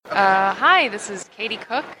Hi, this is Katie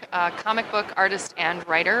Cook, comic book artist and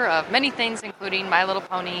writer of many things, including My Little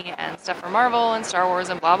Pony and stuff for Marvel and Star Wars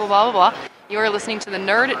and blah, blah, blah, blah, blah. You are listening to the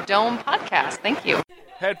Nerd Dome podcast. Thank you.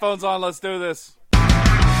 Headphones on, let's do this.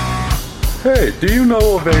 Hey, do you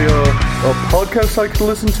know of a podcast I could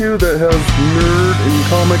listen to that has nerd and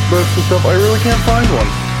comic books and stuff? I really can't find one.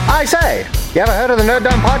 I say, you ever heard of the Nerd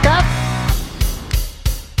Dome podcast?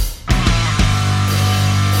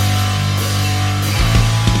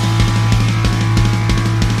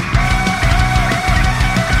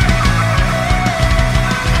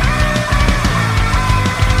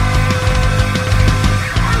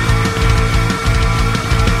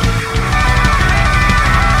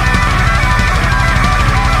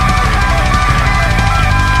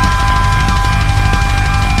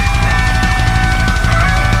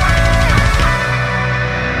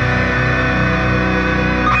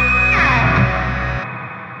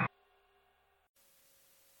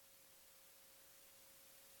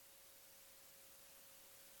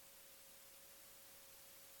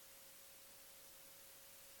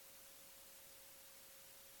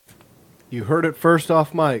 You heard it first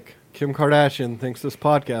off mic. Kim Kardashian thinks this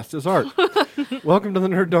podcast is art. Welcome to the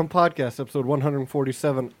Nerd Dome Podcast, episode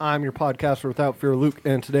 147. I'm your podcaster without fear, Luke,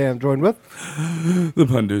 and today I'm joined with... The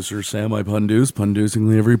punducer, Sam. I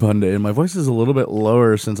punducingly every pun day. And my voice is a little bit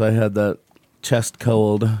lower since I had that chest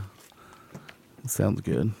cold. It sounds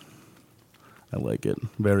good. I like it.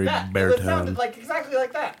 Very baritone. It sounded like exactly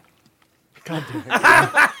like that. God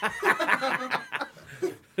damn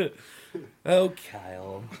it. Oh,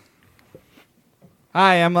 Kyle.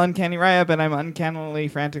 Hi, I'm Uncanny Ryab, and I'm uncannily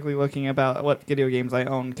frantically looking about what video games I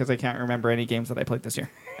own because I can't remember any games that I played this year.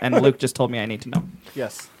 And Luke just told me I need to know.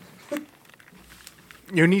 Yes.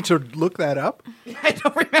 You need to look that up? I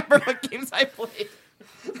don't remember what games I played.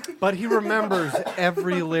 But he remembers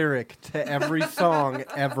every lyric to every song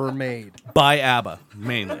ever made. By ABBA,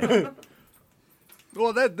 mainly.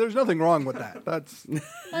 Well, there's nothing wrong with that. That's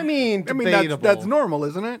Debatable. that's normal,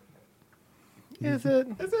 isn't it? Is it?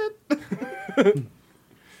 Is it?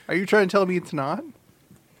 Are you trying to tell me it's not?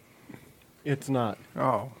 It's not.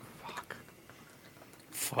 Oh.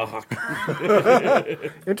 Fuck.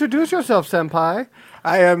 Introduce yourself, senpai.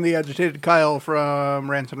 I am the agitated Kyle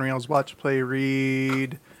from Rants and Reels Watch Play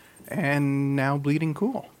Read and now Bleeding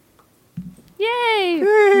Cool. Yay!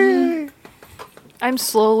 Yay! I'm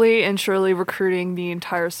slowly and surely recruiting the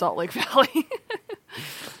entire Salt Lake Valley.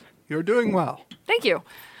 You're doing well. Thank you.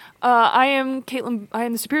 I am Caitlin. I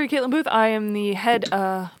am the superior Caitlin Booth. I am the head,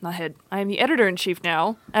 not head. I am the editor-in-chief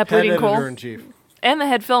now at Bleeding Cool. Editor-in-chief. And the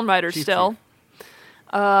head film writer Chief. still.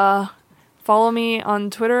 Follow me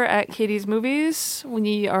on Twitter at Katie's Movies.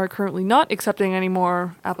 We are currently not accepting any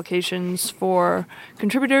more applications for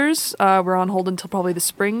contributors. We're on hold until probably the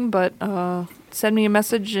spring, but send me a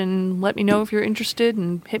message and let me know if you're interested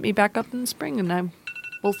and hit me back up in the spring, and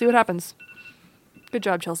we'll see what happens. Good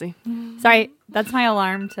job, Chelsea. Sorry, that's my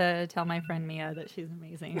alarm to tell my friend Mia that she's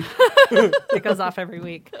amazing. It goes off every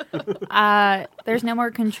week. There's no more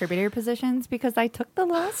contributor positions because I took the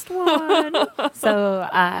last one. So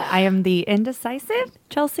I am the indecisive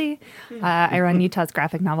Chelsea. I run Utah's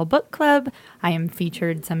Graphic Novel Book Club. I am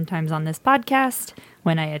featured sometimes on this podcast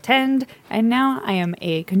when I attend. And now I am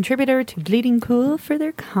a contributor to Bleeding Cool for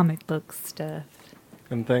their comic book stuff.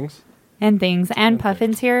 And things. And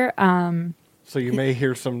Puffin's here. So you may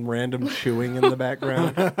hear some random chewing in the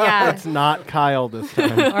background. Yeah. It's not Kyle this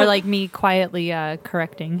time. Or like me quietly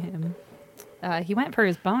correcting him. He went for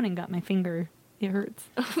his bone and got my finger. It hurts.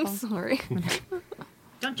 I'm sorry.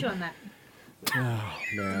 Don't chew on that. Oh,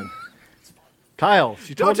 man. Kyle,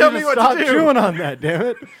 she told Don't tell you me to what to stop do. chewing on that, damn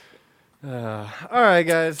it. All right,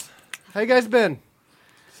 guys. How you guys been?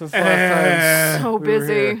 Since last time So we were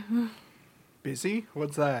busy. here? Busy?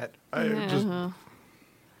 What's that?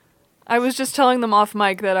 I was just telling them off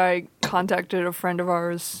mic that I contacted a friend of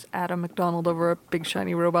ours, Adam McDonald, over at Big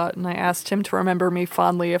Shiny Robot, and I asked him to remember me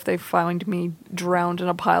fondly if they find me drowned in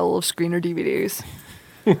a pile of screener DVDs.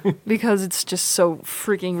 Because it's just so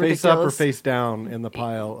freaking ridiculous. Face up or face down in the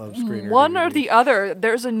pile of screener One or DVDs? the other.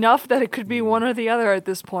 There's enough that it could be one or the other at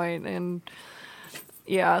this point. And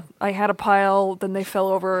yeah, I had a pile, then they fell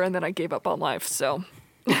over, and then I gave up on life, so...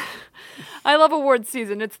 I love awards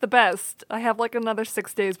season. It's the best. I have like another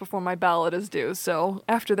 6 days before my ballot is due. So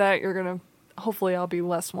after that, hopefully I'll be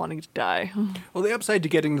less wanting to die. Well, the upside to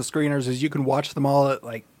getting the screeners is you can watch them all at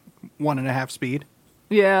like 1.5 speed.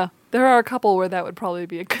 Yeah. There are a couple where that would probably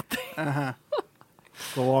be a good thing. Uh-huh.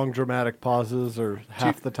 The long dramatic pauses are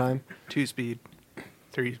half the time. 2 speed.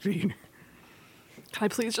 3 speed. Can I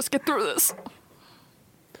please just get through this?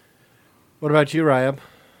 What about you, Ryab?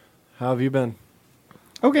 How have you been?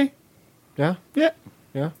 Okay. Yeah? Yeah.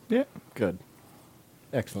 Yeah? Yeah. Good.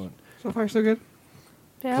 Excellent. So far, so good.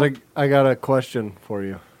 Yeah. I got a question for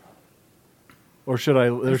you. Or should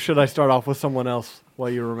I start off with someone else while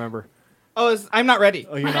you remember? Oh, I'm not ready.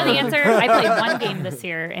 Oh, you're I not know the ready? answer. I played one game this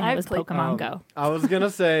year, and I it was played- Pokemon Go. I was gonna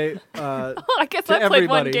say I guess to I played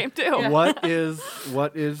one everybody, game too.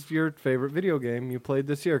 what is your favorite video game you played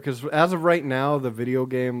this year? Because as of right now, the video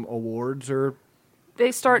game awards are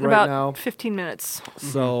They start in Right about now- 15 minutes.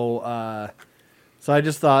 so. So I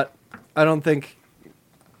just thought, I don't think,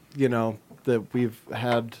 that we've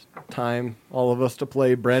had time, all of us, to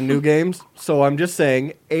play brand new games. So I'm just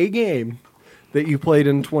saying, a game that you played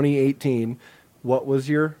in 2018. What was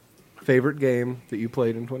your favorite game that you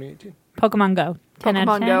played in 2018? Pokemon Go. 10 out of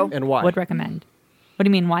Pokemon 10. Go. And why? Would recommend. What do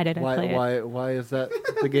you mean? Why did I play it? Why is that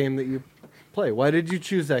the game that you play? Why did you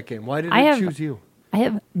choose that game? Why did I it have- choose you? I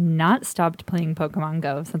have not stopped playing Pokemon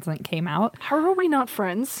Go since it came out. How are we not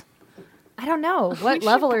friends? I don't know. What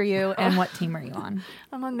level are you and what team are you on?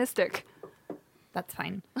 I'm on Mystic. That's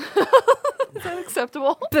fine. Is that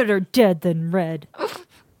acceptable? Better dead than red.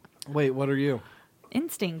 Wait, what are you?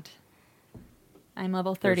 Instinct. I'm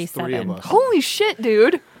level There's 3 of 37. us. Holy shit,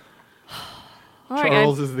 dude. All right,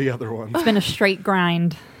 Charles is the other one. It's been a straight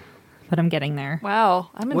grind, but I'm getting there. Wow,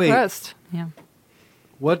 I'm Wait. impressed. Yeah.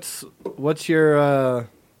 What's your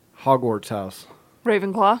Hogwarts house?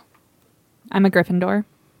 Ravenclaw. I'm a Gryffindor.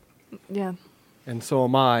 Yeah. And so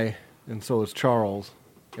am I, and so is Charles,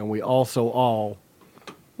 and we also all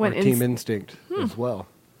Went are Team Instinct as well.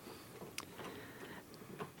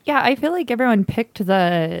 Yeah, I feel like everyone picked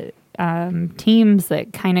the teams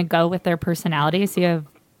that kind of go with their personality. So you have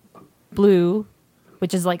Blue,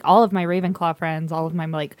 which is like all of my Ravenclaw friends, all of my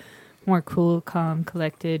like more cool, calm,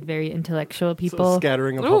 collected, very intellectual people. So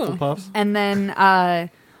scattering of Ooh. Hufflepuffs. And then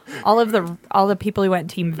all the people who went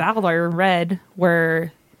Team Valor, Red,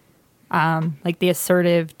 were like the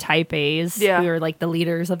assertive type A's, Yeah. who were like the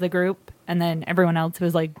leaders of the group. And then everyone else who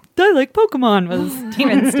was like, I like Pokemon, was Team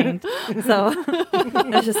Instinct. So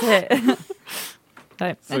that's just it.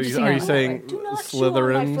 But So interesting are you enough. saying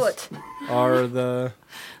Slytherins are the...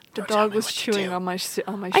 The dog was chewing on my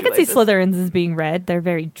on my. I could see shoelaces. Slytherins as being red. They're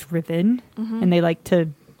very driven, and they like to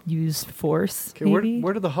use force. Okay, maybe.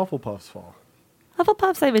 where do the Hufflepuffs fall?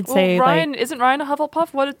 Hufflepuffs, I would Well, say, Ryan, like, isn't Ryan a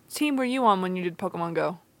Hufflepuff? What team were you on when you did Pokemon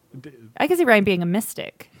Go? I could see Ryan being a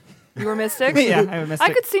mystic. You were Mystic? Yeah, I'm a Mystic.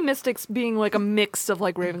 I could see Mystics being like a mix of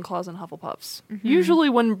like Ravenclaws and Hufflepuffs. Usually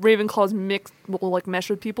when Ravenclaws will like mesh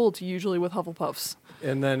with people, it's usually with Hufflepuffs.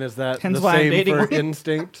 And then is that Hence the why I'm same dating for one.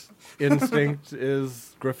 Instinct? Instinct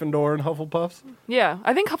is Gryffindor and Hufflepuffs? Yeah,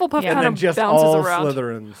 I think Hufflepuff Yeah. And kind then of just bounces all around.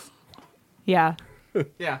 Slytherins. Yeah.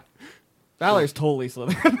 Yeah. Valor's totally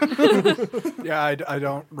Slytherin. Yeah, I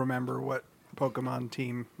don't remember what Pokemon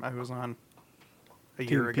team I was on a Team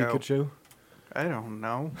year ago. Pikachu. I don't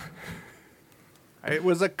know. It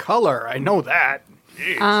was a color. I know that.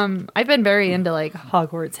 I've been very into like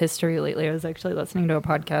Hogwarts history lately. I was actually listening to a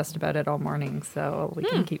podcast about it all morning, so we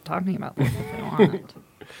can keep talking about this if we want.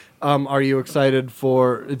 Are you excited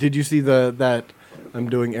for... Did you see that, I'm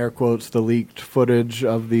doing air quotes, the leaked footage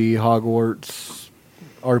of the Hogwarts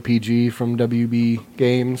RPG from WB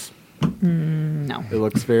Games? No. It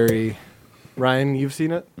looks very... Ryan, you've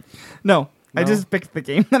seen it? No, I No? just picked the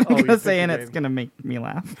game that Oh, I'm you gonna picked say, the and it's game. gonna make me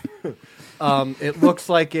laugh. It looks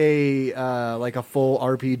like a full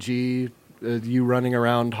RPG. You running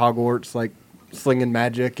around Hogwarts like slinging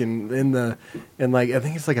magic, and I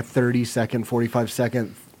think it's like a 30-second,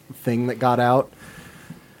 45-second thing that got out.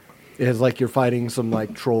 It's like you're fighting some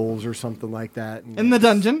like trolls or something like that and In the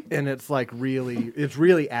dungeon. and it's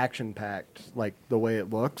really action packed, like the way it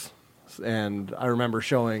looks. And I remember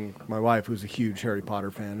showing my wife, who's a huge Harry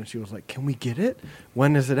Potter fan, and she was like, "Can we get it?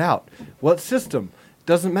 When is it out? What system?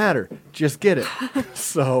 Doesn't matter. Just get it."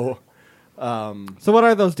 So, So what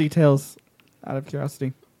are those details? Out of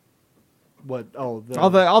curiosity, what? Oh, all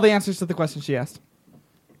the answers to the question she asked.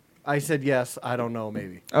 I said yes. I don't know.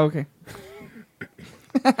 Maybe. Oh, okay.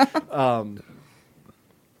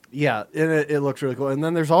 Yeah, and it looks really cool. And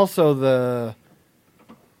then there's also the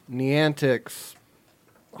Niantic's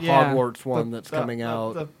Yeah, Hogwarts one the- that's the- coming the-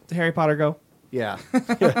 out. The Harry Potter Go. Yeah.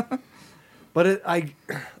 But I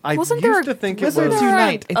Wasn't used there to think it Wizards was.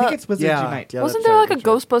 Unite. I think it's Wizards yeah. Unite. Yeah, Wasn't that's there right, like a that's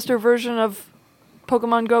right. Ghostbuster version of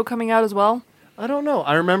Pokemon Go coming out as well? I don't know.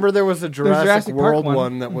 I remember there was a Jurassic, Jurassic Park World one.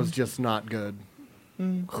 one that was just not good.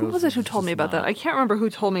 Who was it who told me just about that? not. I can't remember who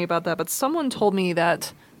told me about that, but someone told me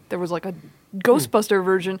that there was like a Ghostbuster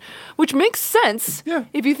version, which makes sense. Yeah.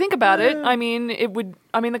 If you think about it, I mean,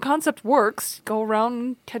 the concept works. Go around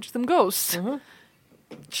and catch them ghosts.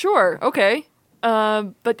 Sure, okay.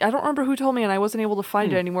 But I don't remember who told me, and I wasn't able to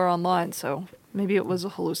find it anywhere online. So maybe it was a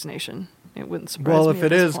hallucination. It wouldn't surprise me. Well, if at it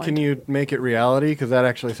this is, point. can you make it reality? Because that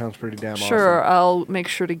actually sounds pretty damn Sure, I'll make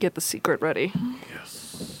sure to get the secret ready.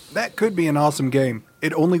 That could be an awesome game.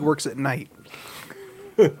 It only works at night.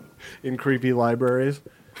 awesome. In creepy libraries.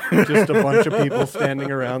 Just a bunch of people standing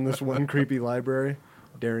around this one creepy library,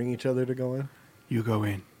 daring each other to go in. You go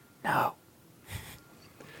in. No.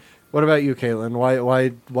 What about you, Caitlin?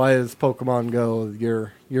 Why is Pokemon Go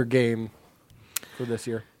your game for this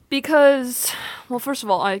year? Because, well, first of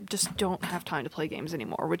all, I just don't have time to play games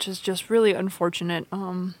anymore, which is just really unfortunate.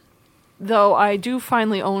 Though I do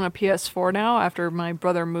finally own a PS4 now after my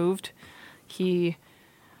brother moved. He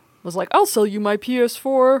was like, I'll sell you my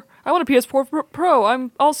PS4. I want a PS4 Pro.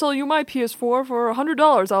 I'll sell you my PS4 for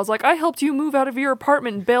 $100. I was like, I helped you move out of your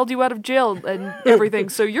apartment and bailed you out of jail and everything,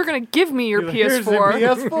 so you're going to give me your PS4. Here's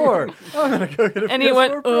your PS4. I'm going to go get a And PS4 he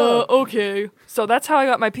went, Pro. okay. So that's how I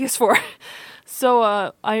got my PS4.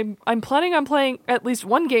 So I'm planning on playing at least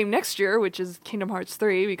one game next year, which is Kingdom Hearts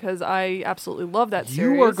 3, because I absolutely love that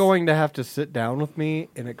series. You are going to have to sit down with me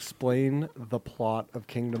and explain the plot of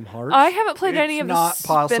Kingdom Hearts. I haven't played any It's of the not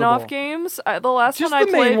possible. spin-off games. The last Just one I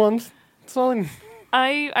the played, main ones. It's all in...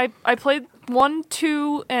 I played 1,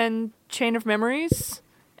 2, and Chain of Memories,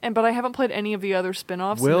 but I haven't played any of the other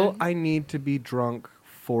spin-offs. Will and then- I need to be drunk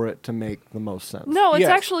for it to make the most sense? No, it's Yes.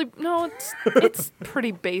 actually it's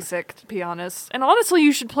pretty basic, to be honest. And honestly,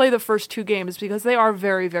 you should play the first 2 games because they are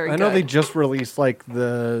very, very I good. know they just released like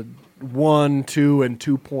the 1, 2, and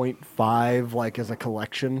 2.5 like as a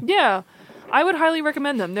collection. Yeah, I would highly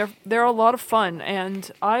recommend them. They're a lot of fun, and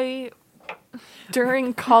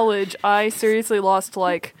during college, I seriously lost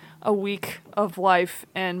like a week of life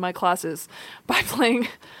and my classes by playing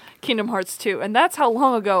Kingdom Hearts 2, and that's how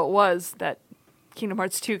long ago it was that Kingdom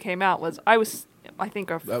Hearts 2 came out. I was, I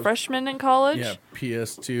think, a freshman in college. Yeah,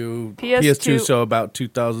 PS2. PS2, so about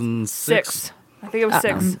 2006. 6. I think it was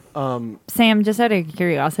 6. Sam, just out of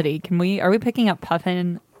curiosity, are we picking up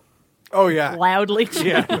Puffin Oh, yeah. loudly?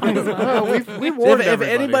 Yeah. We warned If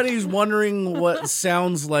everybody. anybody's wondering what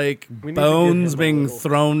sounds like need to give bones him a being little-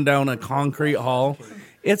 thrown down a concrete hall,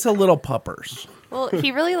 it's a little puppers. Well,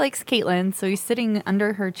 he really likes Caitlin, so he's sitting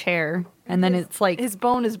under her chair, and then it's like, His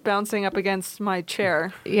bone is bouncing up against my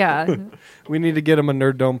chair. yeah. We need to get him a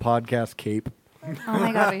Nerd Dome podcast cape. Oh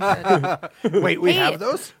my god, we should. Wait, we Hey, have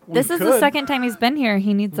those? This is the second time he's been here.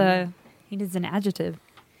 He needs an adjective.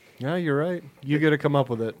 Yeah, you're right. You got to come up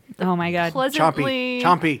with it. Oh my god. Pleasantly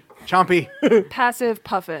Chompy. passive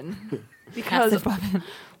puffin. Because Passive Puffin.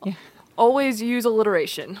 always use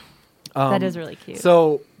alliteration. That is really cute.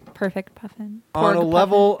 So Perfect Puffin. on a Porg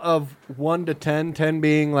level of 1 to 10, 10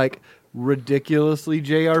 being like ridiculously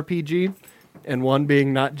JRPG, and 1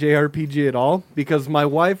 being not JRPG at all, because my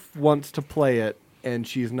wife wants to play it, and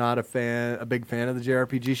she's not a big fan of the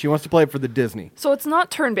JRPG. She wants to play it for the Disney. So it's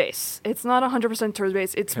not turn-based. It's not 100%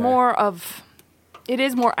 turn-based. It's Okay. it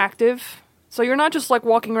is more active. So you're not just like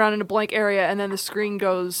walking around in a blank area and then the screen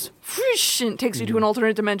goes whoosh, and it takes you to an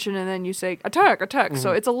alternate dimension and then you say attack.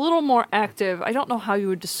 So it's a little more active. I don't know how you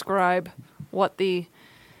would describe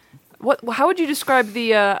how would you describe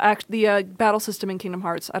the battle system in Kingdom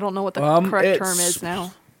Hearts? I don't know what the correct term is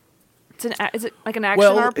now. Is it like an action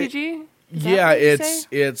RPG? Is that Yeah, what you say?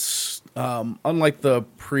 it's unlike the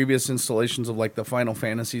previous installations of like the Final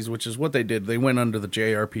Fantasies, which is what they did. They went under the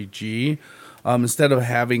JRPG. Instead of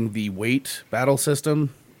having the wait battle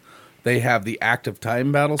system, they have the active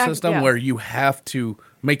time battle system yeah. where you have to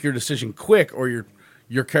make your decision quick, or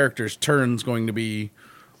your character's turn's going to be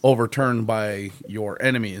overturned by your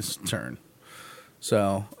enemy's turn.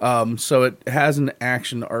 So it has an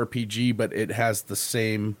action RPG, but it has the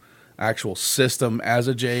same actual system as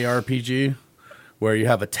a JRPG, where you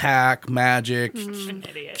have attack, magic,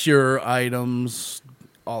 cure items,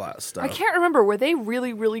 all that stuff. I can't remember. Were they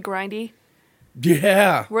really, really grindy?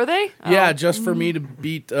 Yeah. Were they? Yeah, Oh. just for me to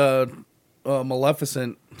beat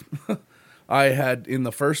Maleficent, I had, in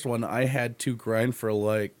the first one, I had to grind for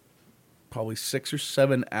like probably 6 or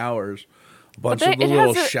 7 hours. A bunch of the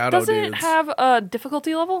little shadow doesn't dudes. it have a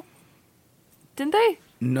difficulty level? Didn't they?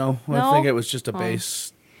 No, I No? think it was just a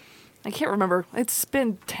base. I can't remember. It's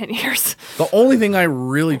been 10 years. The only thing I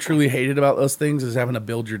really truly hated about those things is having to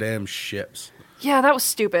build your damn ships. Yeah, that was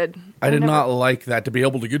stupid. I did not like that. To be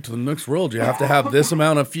able to get to the next world, you have to have this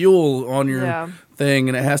amount of fuel on your Yeah. thing,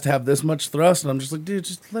 and it has to have this much thrust. And I'm just like, dude,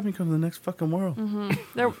 just let me go to the next fucking world.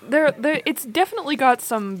 It's definitely got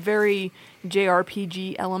some very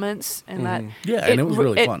JRPG elements, and that Yeah, and it was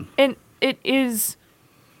really fun. And it is.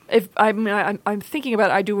 If I'm thinking about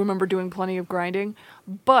it, I do remember doing plenty of grinding,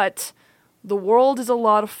 but the world is a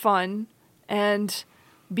lot of fun, and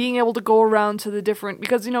being able to go around to the different,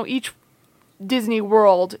 because each Disney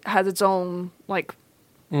World has its own like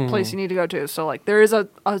place you need to go to. So like there is a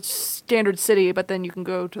standard city, but then you can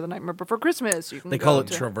go to the Nightmare Before Christmas. They call it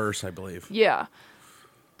Traverse, I believe. Yeah.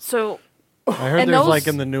 So I heard and there's those- like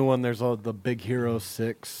in the new one, there's the Big Hero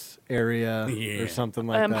 6 area or something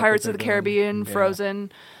like that. Pirates of the Caribbean,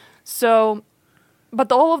 Frozen. So,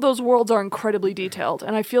 but all of those worlds are incredibly detailed,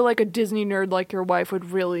 and I feel like a Disney nerd like your wife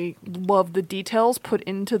would really love the details put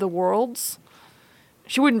into the worlds.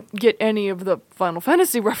 She wouldn't get any of the Final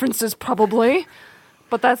Fantasy references probably,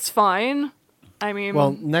 but that's fine. I mean,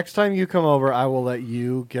 Well, next time you come over, I will let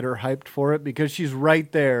you get her hyped for it because she's right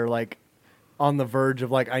there, like on the verge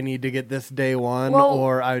of like I need to get this day one, Well-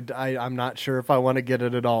 or I'm not sure if I want to get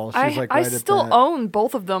it at all. She's I like right still at that. own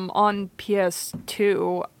both of them on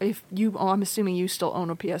PS2. I'm assuming you still own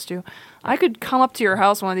a PS2. I could come up to your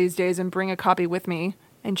house one of these days and bring a copy with me,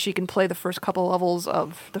 and she can play the first couple levels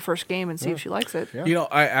of the first game and see if she likes it. Yeah. You know,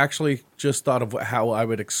 I actually just thought of how I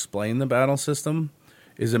would explain the battle system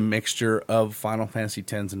is a mixture of Final Fantasy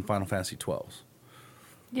X and Final Fantasy XII.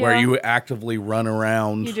 Where Yeah. you actively run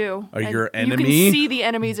around You do. And your You enemy, can see the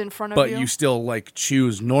enemies in front of but you. you still like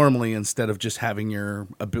choose normally instead of just having your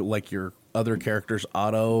a bit like your other characters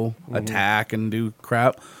auto attack and do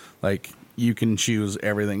crap. Like you can choose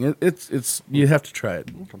everything. It's you have to try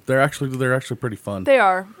it. They're actually pretty fun. They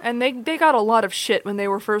are, and they got a lot of shit when they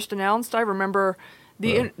were first announced. I remember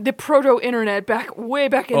the proto-internet way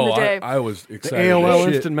back in the day. I was The excited. AOL as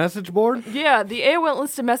shit. Instant Message Board. Yeah, the AOL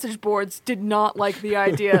Instant Message boards did not like the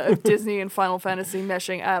idea of Disney and Final Fantasy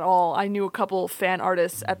meshing at all. I knew a couple fan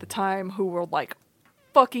artists at the time who were like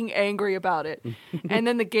fucking angry about it. And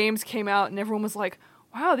then the games came out and everyone was like,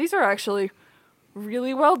 wow, these are actually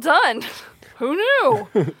really well done. Who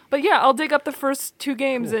knew? But yeah, I'll dig up the first two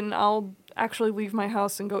games and I'll actually leave my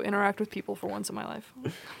house and go interact with people for once in my life.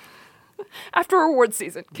 After award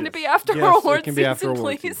season. Can it be after Yes, it award can be season, after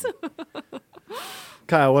award please? season.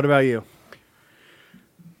 Kyle, what about you?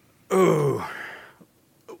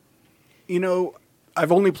 You know,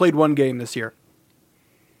 I've only played one game this year.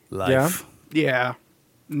 Life. Yeah.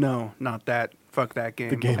 No, not that. Fuck that game.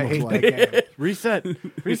 The game I of hate life. that game. Reset.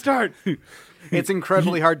 Restart. It's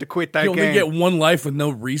incredibly hard to quit that You only game. get one life with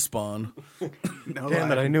no respawn. No,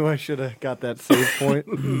 Damn it! I knew I should have got that save point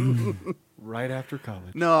right after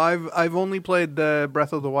college. No, I've only played the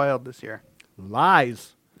Breath of the Wild this year.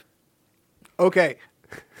 Lies. Okay.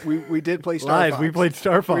 We did play Star Lies. Fox. We played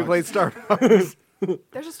Star Fox. We played Star Fox.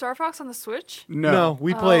 There's a Star Fox on the Switch? No,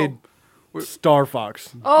 we played Star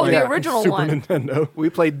Fox. Oh, the Yeah. original Super one. Nintendo. We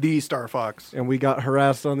played the Star Fox. And we got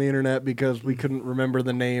harassed on the internet because we couldn't remember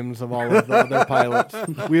the names of all of the other pilots.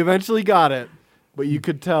 We eventually got it, but you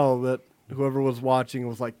could tell that whoever was watching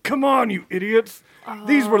was like, "Come on, you idiots!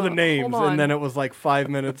 These were the names." hold on. And then it was like 5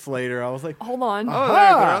 minutes later. I was like, Hold on. Oh,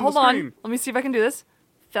 they're on Hold the on. screen. Let me see if I can do this.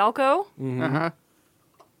 Falco? Uh-huh.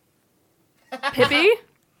 Pippi?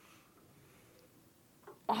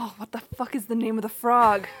 Oh, what the fuck is the name of the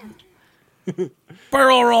frog?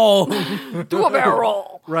 Barrel roll. Do a barrel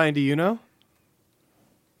roll. "Ryan, do you know?"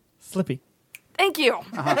 Slippy. Thank you.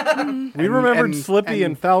 We remembered and- Slippy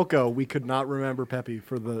and- and Falco. We could not remember Peppy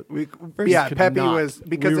for the. Yeah, could Peppy not. was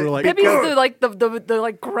because We were it- like- Pippi's because- the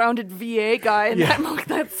like grounded VA guy in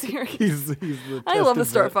that series. He's the I love the tested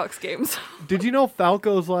Star vet. Fox games. Did you know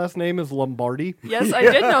Falco's last name is Lombardi? Yes, I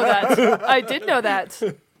did know that. I did know that.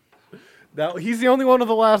 He's the only one with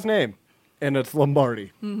the last name, and it's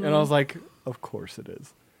Lombardi. Mm-hmm. And I was like, of course it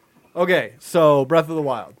is. Okay, so Breath of the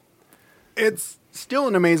Wild. it's still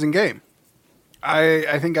an amazing game.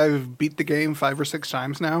 I think I've beat the game 5 or 6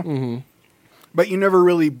 times now. Mm-hmm. But you never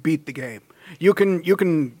really beat the game. You can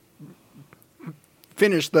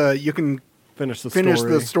finish the Finish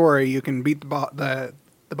the story. You can beat the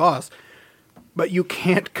boss, but you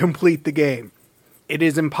can't complete the game. It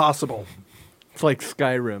is impossible. It's like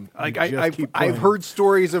Skyrim. Like You just keep I've playing. heard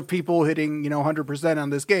stories of people hitting 100% on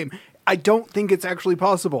this game. I don't think it's actually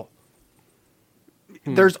possible.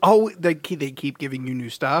 There's always they keep giving you new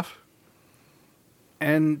stuff,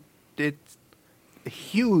 and it's a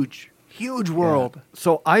huge world.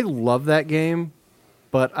 So I love that game,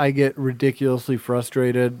 but I get ridiculously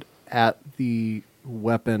frustrated at the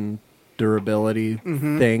weapon durability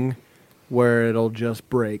thing where it'll just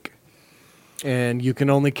break. And you can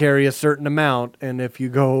only carry a certain amount, and if you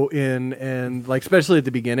go in and like especially at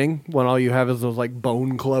the beginning when all you have is those like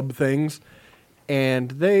bone club things and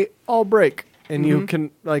they all break. And you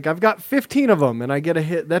can, like, I've got 15 of them, and I get a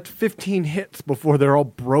hit. That's 15 hits before they're all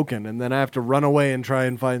broken, and then I have to run away and try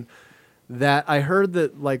and find that. I heard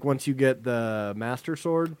that, like, once you get the Master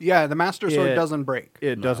Sword, Yeah, the Master Sword It- doesn't break.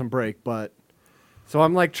 it doesn't break, but So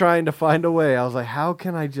I'm like trying to find a way. I was like, how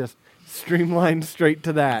can I just streamline straight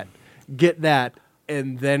to that, get that,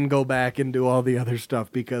 and then go back and do all the other stuff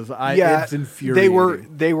because it's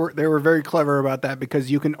infuriating. They were very clever about that because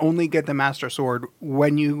you can only get the Master Sword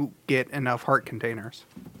when you get enough heart containers.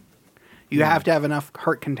 You have to have enough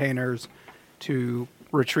heart containers to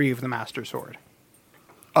retrieve the Master Sword.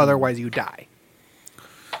 Otherwise, you die.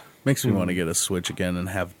 Makes me want to get a Switch again and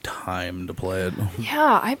have time to play it.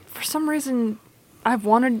 Yeah, for some reason I've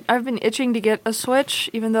been itching to get a Switch,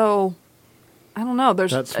 even though I don't know.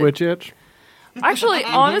 There's that Switch itch. Actually,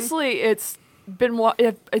 honestly, it's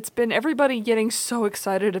been everybody getting so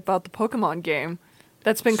excited about the Pokemon game.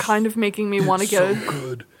 That's been kind of making me want to get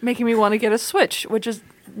a Switch, which is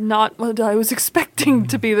not what I was expecting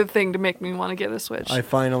to be the thing to make me want to get a Switch. I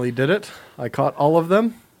finally did it. I caught all of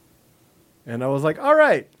them, and I was like, "All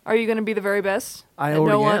right." Are you going to be the very best? I that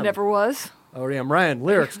already no one am. ever was. I already am. Ryan,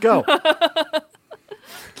 lyrics, go.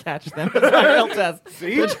 Catch them as my real test.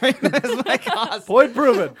 See? The train is my cause. Point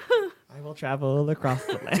proven. I will travel across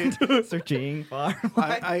the land, searching for.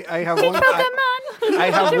 I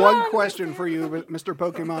have one question for you, Mr.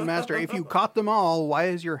 Pokemon Master. If you caught them all, why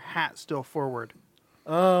is your hat still forward?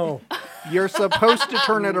 Oh. You're supposed to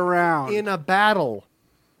turn it around. In a battle.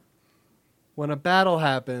 When a battle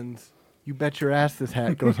happens, you bet your ass this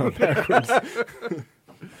hat goes on backwards.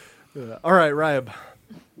 All right, Ryab.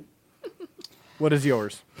 What is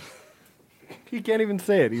yours? He can't even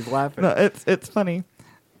say it. He's laughing. No, it's funny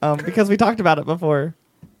because we talked about it before,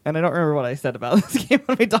 and I don't remember what I said about this game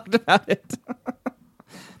when we talked about it.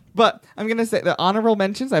 But I'm going to say the honorable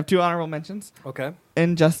mentions. I have 2 honorable mentions. Okay.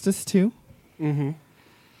 Injustice 2. Mm-hmm.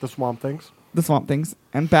 The Swamp Things. The Swamp Things.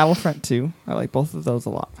 And Battlefront 2. I like both of those a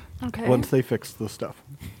lot. Okay. Once they fix the stuff.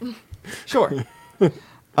 Sure.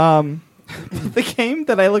 The game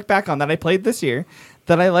that I look back on that I played this year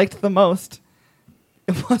that I liked the most,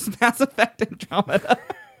 it was Mass Effect Andromeda.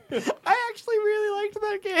 I actually really liked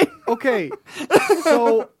that game. Okay.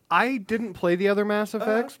 So I didn't play the other Mass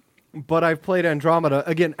Effects, but I've played Andromeda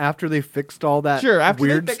again after they fixed all that After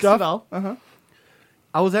weird they fixed stuff. it all. Uh-huh.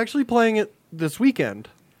 I was actually playing it this weekend,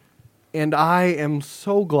 and I am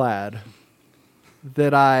so glad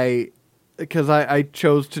that because I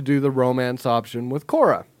chose to do the romance option with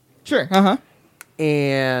Cora. Sure. Uh-huh.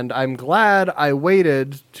 And I'm glad I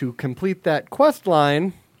waited to complete that quest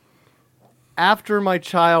line after my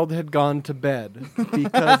child had gone to bed.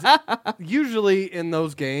 Because usually in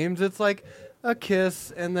those games, it's like a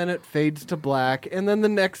kiss and then it fades to black. And then the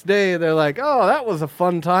next day, they're like, oh, that was a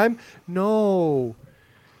fun time. No.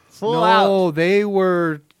 Full out. They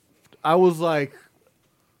were... I was like...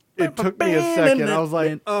 It took me a second. I was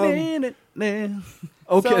like, okay,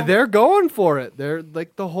 So- they're going for it. They're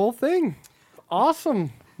like the whole thing.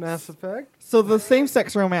 Awesome, Mass Effect. So the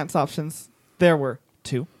same-sex romance options, there were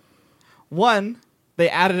 2. 1, they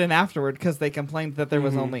added in afterward because they complained that there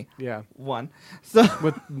was only 1. So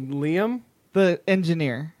With Liam? the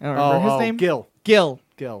engineer, I don't remember his name. Gil. Gil.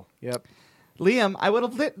 Yep. Liam, I would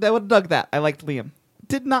have dug that. I liked Liam.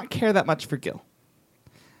 Did not care that much for Gil.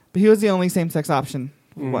 But he was the only same-sex option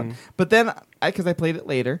one. But then, because I played it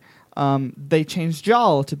later, they changed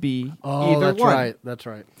Jal to be either one. That's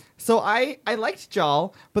right. So I liked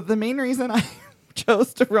Jal, but the main reason I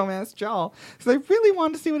chose to romance Jal is I really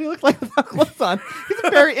wanted to see what he looked like without clothes on. He's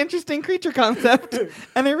a very interesting creature concept,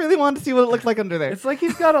 and I really wanted to see what it looked like under there. It's like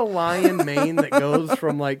he's got a lion mane that goes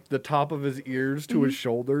from like the top of his ears to his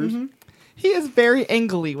shoulders. He is very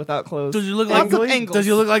angly without clothes. Does he look Lots like of angles. Does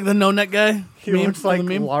he look like the no neck guy? He Meme looks from like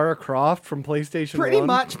the meme? Lara Croft from PlayStation Pretty 1.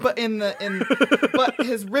 much, but but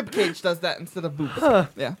his rib cage does that instead of boobs.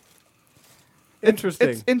 Yeah, Interesting.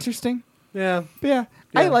 it's interesting. Yeah. But yeah,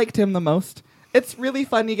 I liked him the most. It's really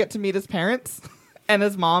fun. You get to meet his parents, and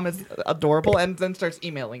his mom is adorable, and then starts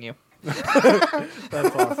emailing you.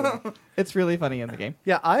 That's awesome. It's really funny in the game.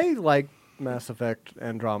 Yeah, I like Mass Effect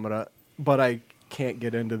Andromeda, but I can't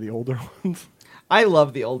get into the older ones. I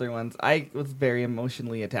love the older ones. I was very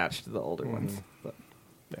emotionally attached to the older ones. But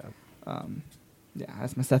Yeah. yeah,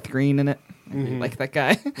 has my Seth Green in it. I really like that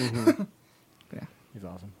guy. Yeah. He's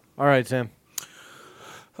awesome. All right, Sam.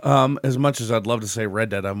 As much as I'd love to say Red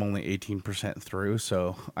Dead, I'm only 18% through,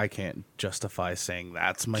 so I can't justify saying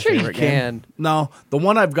that's my Sure you favorite can. game. No, the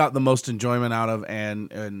one I've got the most enjoyment out of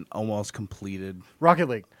and almost completed. Rocket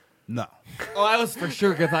League. No. Oh, I was for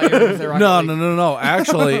sure thought you were going to say Rocket No, League. no.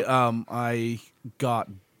 Actually, I got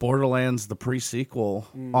Borderlands the pre-sequel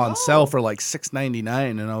on sale for like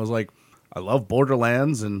 $6.99, and I was like, I love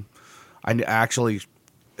Borderlands, and I actually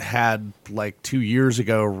had like 2 years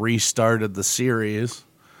ago restarted the series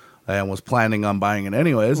and was planning on buying it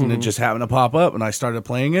anyways, and it just happened to pop up, and I started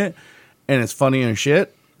playing it, and it's funny as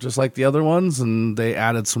shit, just like the other ones. And they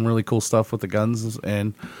added some really cool stuff with the guns,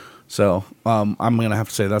 and so I'm gonna have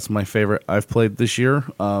to say that's my favorite I've played this year,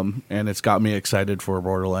 and it's got me excited for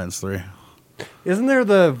Borderlands 3. Isn't there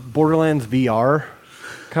the Borderlands VR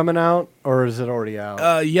coming out, or is it already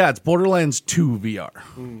out? Yeah, it's Borderlands 2 VR.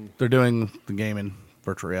 They're doing the game in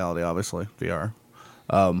virtual reality, obviously VR,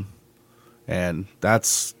 and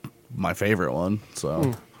that's my favorite one.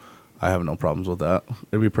 So I have no problems with that.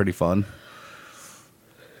 It'd be pretty fun.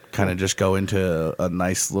 Kind of just go into a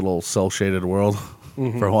nice little cel-shaded world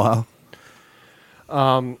for a while.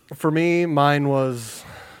 For me, mine was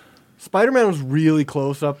Spider-Man was really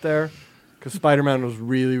close up there because Spider-Man was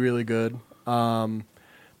really, really good.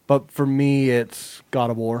 But for me, it's God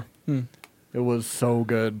of War. It was so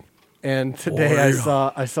good. And today I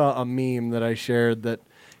saw a meme that I shared that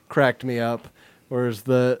cracked me up. Whereas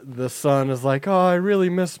the son is like, "Oh, I really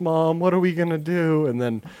miss Mom. What are we gonna do?" And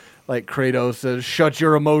then, like, Kratos says, "Shut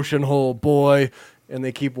your emotion hole, boy." And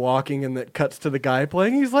they keep walking, and it cuts to the guy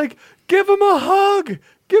playing. He's like, "Give him a hug.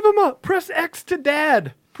 Give him a press X to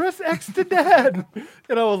dad. Press X to dad."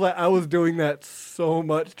 And I was like, I was doing that so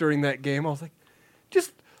much during that game. I was like,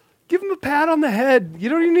 just give him a pat on the head. You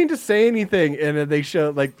don't even need to say anything. And then they show,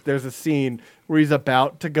 like, there's a scene where he's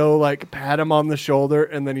about to go, like, pat him on the shoulder,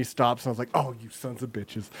 and then he stops. And I was like, oh, you sons of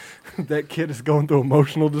bitches. That kid is going through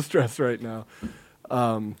emotional distress right now.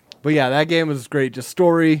 But yeah, that game was great. Just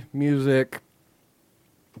story, music,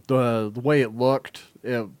 the way it looked.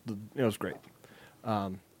 It was great.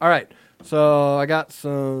 All right. So I got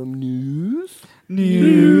some news.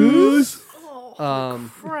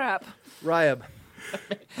 Crap. Ryab.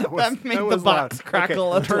 That made the box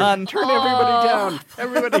crackle a ton. Turn everybody down.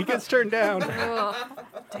 Everybody gets turned down. Ugh,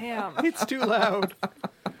 damn. It's too loud.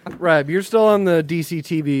 Ryab, you're still on the DC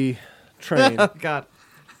TV train. Oh, God.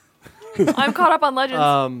 I'm caught up on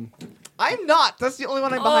Legends. I'm not. That's the only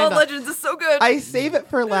one I'm behind on. Legends is so good. I save it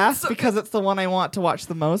for last because it's the one I want to watch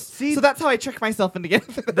the most. See- so that's how I trick myself into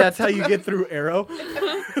getting through That's how you get through Arrow.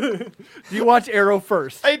 You watch Arrow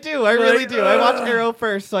first. I do. I really do. I watch Arrow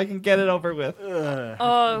first so I can get it over with.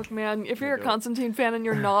 Oh, man. If you're a Constantine fan and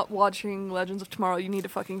you're not watching Legends of Tomorrow, you need to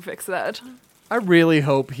fucking fix that. I really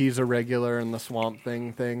hope he's a regular in the Swamp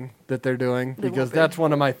thing that they're doing, They because won't be. that's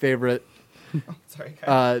one of my favorite Sorry,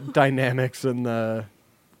 dynamics in the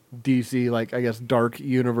DC, like, I guess, dark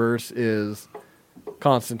universe is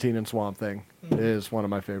Constantine and Swamp Thing. It is one of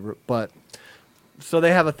my favorite. But so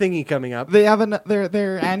they have a thingy coming up. They have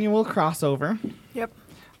their annual crossover. Yep.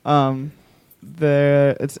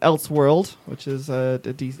 It's Elseworld, which is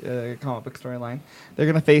a comic book storyline. They're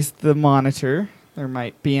gonna face the Monitor. There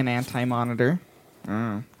might be an anti-Monitor.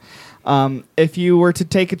 If you were to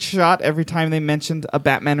take a shot every time they mentioned a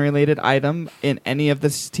Batman-related item in any of the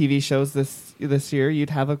TV shows this year, you'd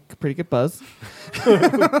have a pretty good buzz.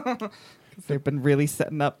 'Cause they've been really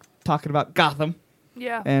setting up, talking about Gotham.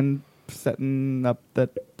 Yeah. And setting up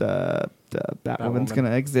that Batwoman's Batwoman. going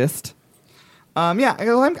to exist. I'm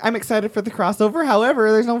excited for the crossover.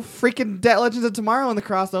 However, there's no freaking Legends of Tomorrow in the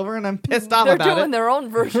crossover, and I'm pissed off They're about doing it. their own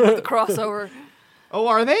version of the crossover. Oh,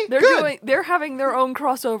 are they? They're having their own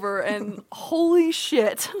crossover, and holy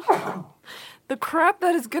shit. The crap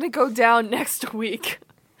that is going to go down next week.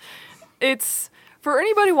 It's, for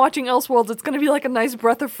anybody watching Elseworlds, it's going to be like a nice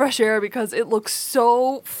breath of fresh air because it looks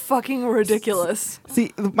so fucking ridiculous.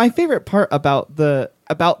 See, my favorite part about the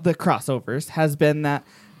crossovers has been that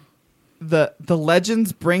the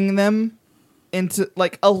legends bring them into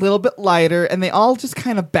like a little bit lighter, and they all just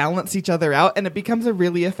kind of balance each other out, and it becomes a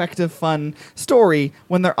really effective, fun story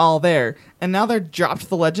when they're all there. And now they're dropped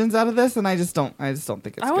the legends out of this, and I just don't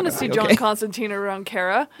think it's. I want to see okay. John Constantine around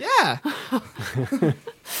Kara. Yeah.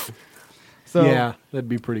 So Yeah, that'd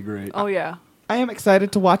be pretty great. Oh yeah. I am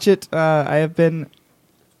excited to watch it. Supergirl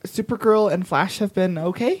and Flash have been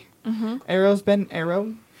okay. Mm-hmm. Arrow's been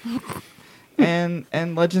Arrow. and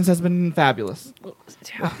Legends has been fabulous.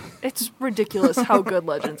 Yeah. It's ridiculous how good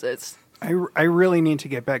Legends is. I really need to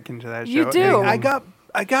get back into that show. You do. I got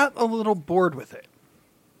a little bored with it.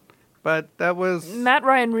 But that was Matt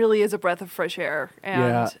Ryan really is a breath of fresh air. And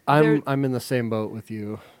Yeah, they're- I'm in the same boat with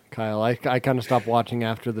you, Kyle. I kind of stopped watching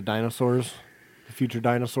after the dinosaurs, the future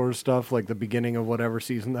dinosaurs stuff, like the beginning of whatever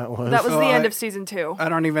season that was. that was So the end I- of season 2. I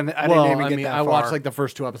didn't even get I that watched far. like the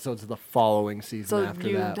first 2 episodes of the following season So after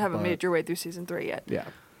you that. haven't but- made your way through season 3 yet. Yeah.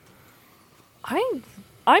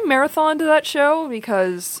 I marathoned that show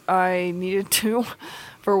because I needed to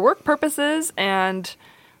for work purposes, and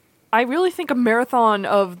I really think a marathon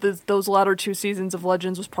of those latter 2 seasons of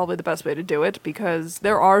Legends was probably the best way to do it, because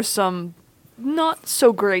there are some not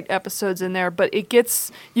so great episodes in there, but you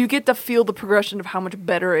get to feel the progression of how much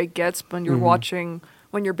better it gets when you're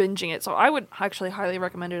when you're binging it. So I would actually highly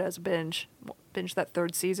recommend it as a binge that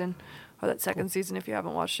third season or that second season if you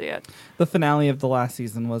haven't watched it yet. The finale of the last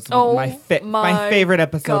season was my my favorite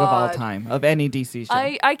episode of all God. time of any DC show.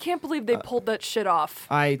 I can't believe they pulled that shit off.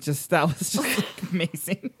 that was just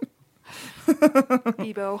amazing.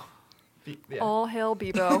 Bebo. All hail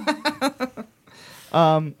Bebo.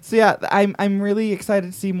 So yeah, I'm really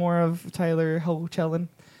excited to see more of Tyler Hoechlin.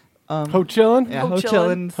 Ho-chillin'? Yeah,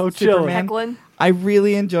 Hoechlin. Hoechlin. Hoechlin. Superman. Hecklin. I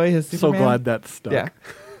really enjoy his So Superman. glad that stuck. Yeah.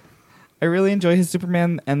 I really enjoy his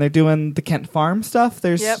Superman, and they're doing the Kent Farm stuff.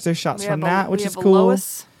 There's shots We from have that, which we is have a cool.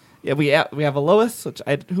 Lois. Yeah, we have a Lois, which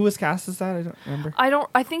who was cast as that? I don't remember.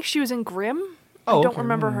 I think she was in Grimm. Oh, I don't okay.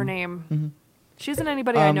 remember her name. She isn't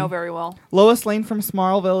anybody I know very well. Lois Lane from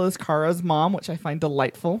Smallville is Kara's mom, which I find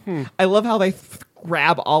delightful. I love how they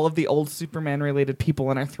grab all of the old Superman-related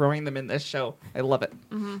people and are throwing them in this show. I love it.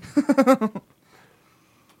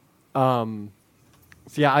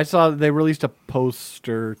 So yeah, I saw they released a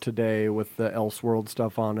poster today with the Elseworld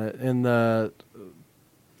stuff on it, and the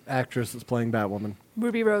actress that's playing Batwoman.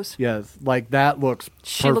 Ruby Rose. Yes, like that looks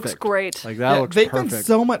She perfect. looks great. Like that looks they've perfect. done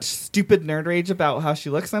so much stupid nerd rage about how she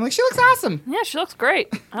looks. And I'm like, she looks awesome. Yeah, she looks great.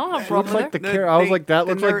 I don't have a Looks problem like with the her. I was like, that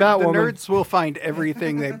looks like The Batwoman. nerds will find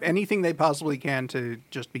anything they possibly can to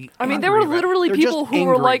just be. I mean, there were angry about it. literally They're people just who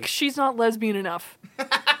were angry. like, she's not lesbian enough.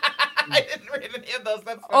 I didn't read any of those.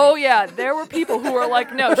 That's funny. Oh, yeah. There were people who were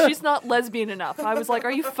like, no, she's not lesbian enough. I was like,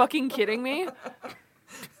 are you fucking kidding me?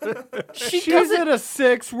 She She's doesn't. at a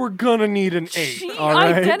 6. We're gonna need an 8. She all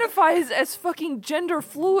right? identifies as fucking gender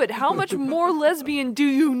fluid. How much more lesbian do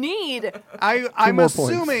you need? I'm more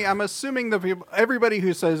assuming the people, everybody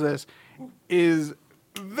who says this, is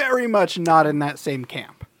very much not in that same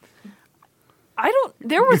camp.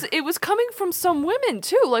 It was coming from some women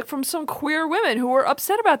too, like from some queer women who were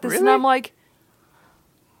upset about this, and Really? I'm like,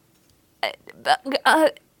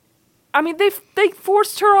 I mean, they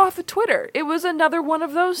forced her off of Twitter. It was another one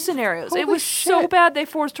of those scenarios. It Holy was so shit. bad they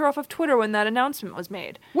forced her off of Twitter when that announcement was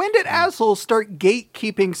made. When did assholes start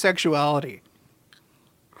gatekeeping sexuality?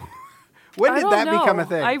 When I did don't that become know. a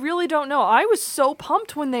thing? I really don't know. I was so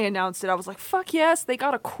pumped when they announced it. I was like, fuck yes, they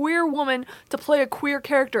got a queer woman to play a queer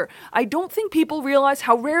character. I don't think people realize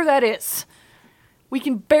how rare that is. We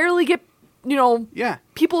can barely get, Yeah,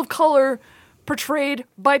 people of color portrayed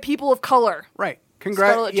by people of color. right.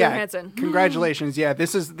 Scarlett Johansson. Congratulations. Yeah,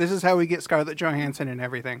 this is how we get Scarlett Johansson and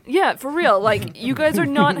everything. Yeah, for real. Like, you guys are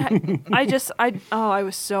not. I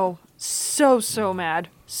was so mad.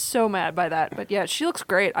 So mad by that. But yeah, she looks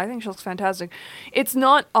great. I think she looks fantastic. It's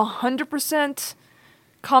not 100%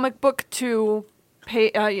 comic book to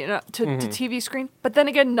pay, to TV screen. But then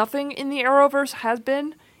again, nothing in the Arrowverse has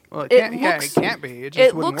been. Well, it can't be. It just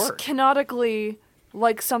It wouldn't looks work. canonically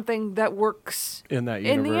like something that works in that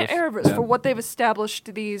in the universe. Arrowverse for what they've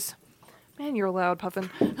established these. Man, you're loud, Puffin.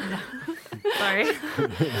 Sorry.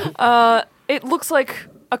 It looks like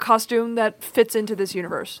a costume that fits into this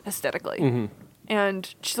universe aesthetically.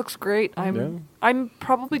 And she looks great. I'm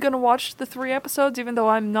probably going to watch the 3 episodes, even though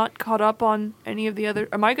I'm not caught up on any of the other.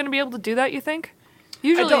 Am I going to be able to do that, you think?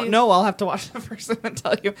 Usually, I don't know. I'll have to watch the first one and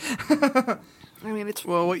tell you. I mean, it's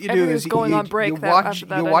Well, what you do everything's is you, going you, on break you that- watch after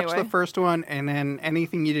that you watch anyway. the first one, and then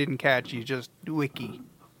anything you didn't catch, you just wiki.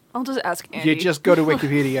 I'll just ask Andy. You just go to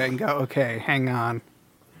Wikipedia and go, okay, hang on,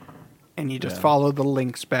 and you just follow the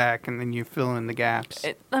links back, and then you fill in the gaps.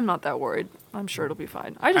 I'm not that worried. I'm sure it'll be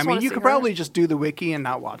fine. I I just mean, want to you see could her. probably just do the wiki and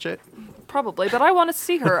not watch it. Probably, but I want to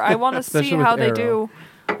see her. I want to see Especially with how they Arrow. do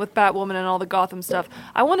with Batwoman and all the Gotham stuff.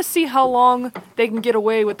 I want to see how long they can get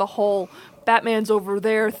away with the whole Batman's over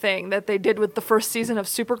there thing that they did with the first season of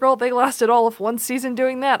Supergirl. They lasted all of 1 season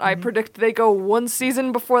doing that. I predict they go 1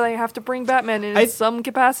 season before they have to bring Batman in some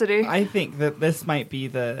capacity. I think that this might be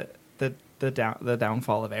the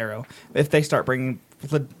downfall of Arrow if they start bringing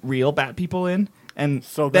the real Bat people in. And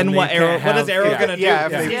So then then what they Arrow? can't What is have- Arrow yeah, gonna do? yeah,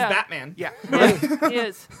 Because if he's they- Batman. Yeah, He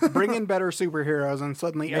is. bring in better superheroes, and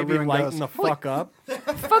suddenly Maybe everyone lighten goes, the fuck up.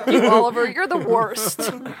 Fuck you, Oliver. You're the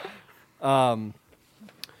worst.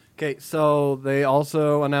 Okay, so they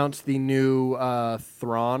also announced the new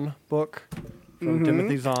Thrawn book from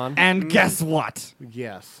Timothy Zahn. And guess what?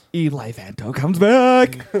 Yes, Eli Vanto comes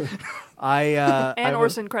back. And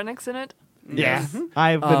Orson Krennic's in it. Yeah,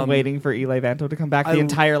 I've been waiting for Eli Vanto to come back the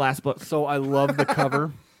entire last book. So I love the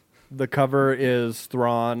cover. The cover is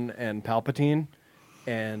Thrawn and Palpatine,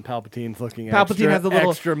 and Palpatine's looking Palpatine has a little-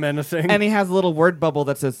 extra menacing. And he has a little word bubble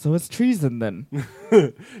that says, "So it's treason then."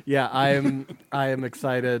 Yeah, I am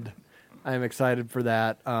excited. I am excited for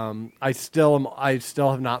that. I still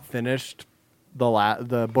have not finished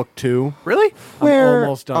the book 2. Really? Where I'm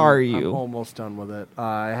almost done. are you? I'm almost done with it.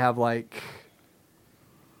 I have like,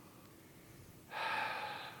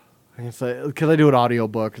 I can say, because I do an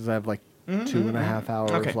audiobook, because I have like 2.5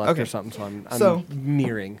 hours Okay, left okay. or something, so I'm So-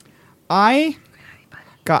 nearing. I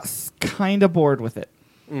got kind of bored with it.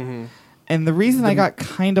 Mm-hmm. And the reason I got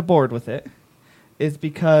kind of bored with it is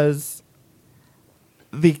because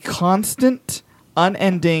the constant,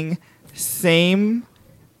 unending, same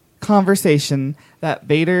conversation that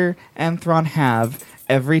Vader and Thrawn have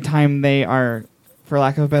every time they are, for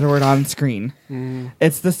lack of a better word, on screen.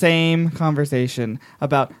 It's the same conversation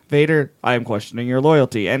about Vader, I am questioning your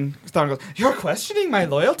loyalty. And Thrawn goes, you're questioning my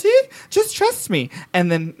loyalty? Just trust me. And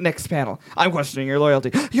then next panel, I'm questioning your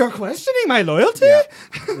loyalty. You're questioning my loyalty?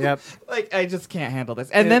 Yep. Like, I just can't handle this.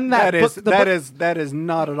 And then that that is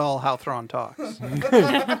not at all how Thrawn talks.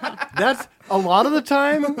 That's a lot of the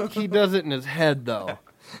time he does it in his head though.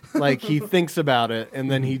 Like he thinks about it and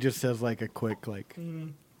then he just says like a quick like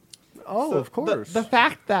oh, of course. The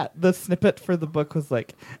fact that the snippet for the book was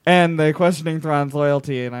like, and they're questioning Thrawn's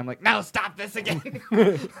loyalty, and I'm like, no, stop this again.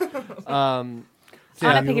 I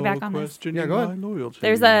want to piggyback on this. Yeah, go ahead.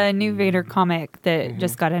 There's a new Vader comic that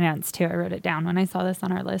just got announced too. I wrote it down when I saw this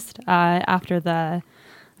on our list after the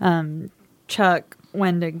Chuck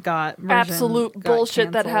Wendig got version Absolute got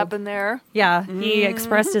bullshit that canceled. happened there. Yeah, he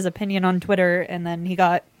expressed his opinion on Twitter, and then he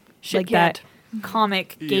got Shit like canned. that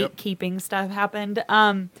comic gatekeeping stuff happened.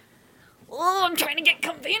 I'm trying to get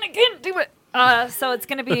comfy and I can't do it. So it's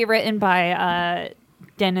going to be written by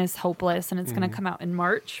Dennis Hopeless, and it's going to come out in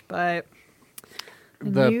March. But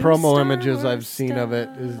The new promo Star images I've Wars seen of it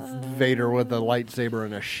is stuff. Vader with a lightsaber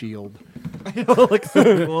and a shield. It looks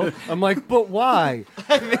so cool. I'm like, but why?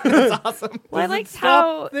 That's awesome. Well, I Does it liked stop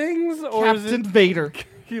how things, or is Captain it? Vader.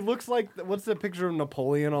 He looks like what's the picture of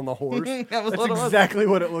Napoleon on the horse? That was That's what it was. exactly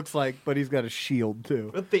what it looks like, but he's got a shield too.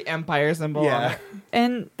 With the Empire symbol on Yeah. it.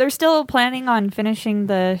 and they're still planning on finishing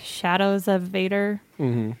the Shadows of Vader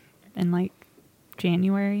Mm-hmm. in like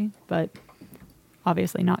January, but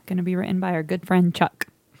obviously not going to be written by our good friend Chuck.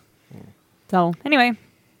 So anyway,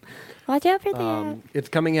 watch out for that. It's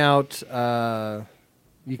coming out.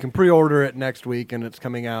 You can pre-order it next week, and it's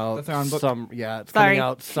coming out. That's our own book? It's Sorry. coming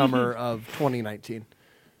out summer of 2019.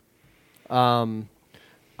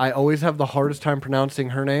 I always have the hardest time pronouncing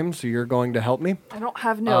her name, so you're going to help me. I don't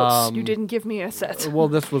have notes. You didn't give me a set. Well,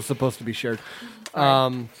 this was supposed to be shared.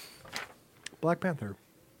 Black Panther.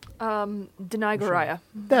 Denai Guraya.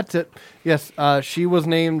 That's it. Yes, she was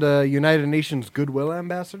named United Nations Goodwill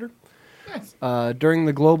Ambassador. During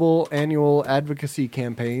the global annual advocacy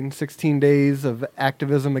campaign, 16 Days of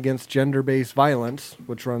Activism Against Gender-Based Violence,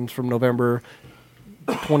 which runs from November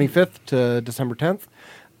 25th to December 10th,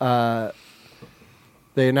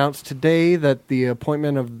 they announced today that the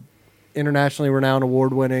appointment of internationally renowned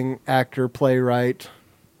award-winning actor, playwright,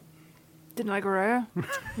 Denai Guraya.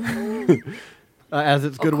 as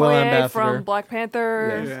its Goodwill Okoye Ambassador, from Black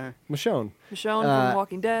Panther. Yes. Yeah. Michonne. Michonne from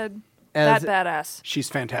Walking Dead. as- That badass. She's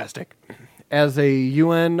fantastic. As a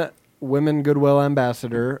UN Women Goodwill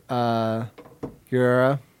Ambassador,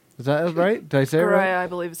 Guraya, is that right? Did I say it right? Guraya, I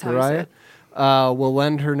believe is how you say it. Will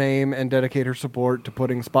lend her name and dedicate her support to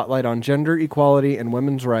putting spotlight on gender equality and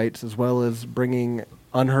women's rights, as well as bringing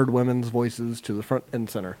unheard women's voices to the front and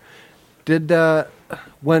center. Did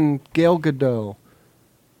when Gal Gadot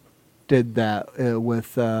did that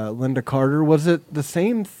with Linda Carter, was it the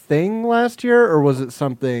same thing last year, or was it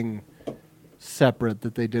something separate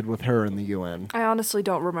that they did with her in the UN? I honestly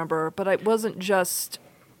don't remember, but it wasn't just.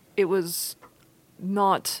 It was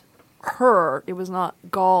not her. It was not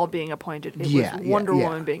Gaul being appointed. It Yeah, was yeah, Wonder yeah.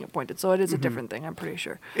 Woman being appointed. So it is a different thing. I'm pretty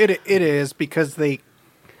sure. It is because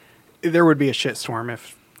there would be a shitstorm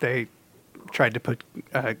if they tried to put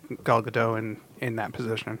Gal Gadot in that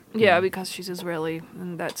position. Yeah, because she's Israeli,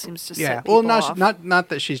 and that seems to Yeah, set people well, off. not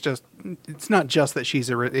that she's just. It's not just that she's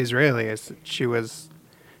Israeli. It's that she was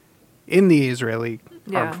in the Israeli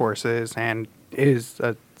Yeah. armed forces and is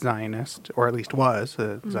a Zionist, or at least was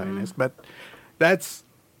a Zionist. But that's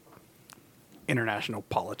international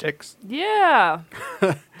politics. Yeah.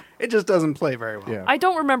 It just doesn't play very well. Yeah. I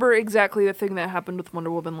don't remember exactly the thing that happened with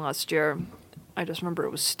Wonder Woman last year. I just remember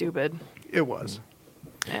it was stupid. It was.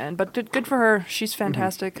 But good for her. She's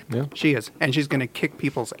fantastic. Yeah. She is, and she's going to kick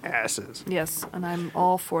people's asses. Yes, and I'm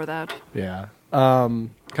all for that. Yeah.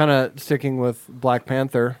 Kind of sticking with Black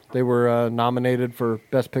Panther, they were nominated for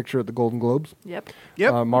Best Picture at the Golden Globes. Yep.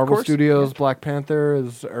 Yep. of Marvel course. Studios' Black Panther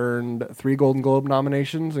has earned 3 Golden Globe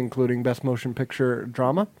nominations, including Best Motion Picture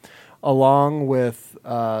Drama. along with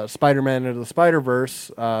Spider-Man Into the Spider-Verse,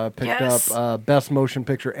 picked Yes. up Best Motion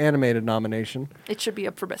Picture Animated nomination. It should be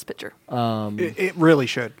up for Best Picture. It really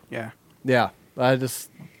should. Yeah. Yeah,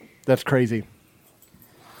 that's crazy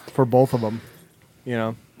for both of them. You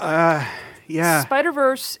know, Yeah.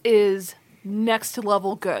 Spider-Verse is next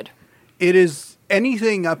level good. It is.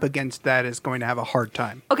 Anything up against that is going to have a hard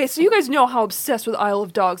time. Okay, so you guys know how obsessed with Isle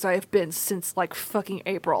of Dogs I have been since like fucking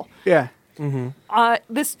April. Yeah.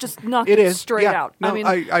 This just knocked It it is straight yeah. out. No, I mean,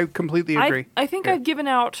 I completely agree. I think I've given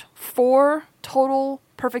out 4 total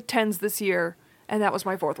perfect 10s this year, and that was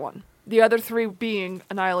my 4th one. The other 3 being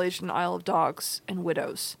Annihilation, Isle of Dogs, and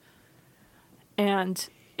Widows. And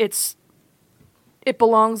it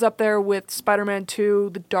belongs up there with Spider-Man 2,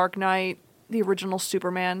 The Dark Knight, the original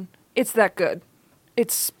Superman. It's that good.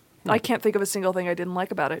 I can't think of a single thing I didn't like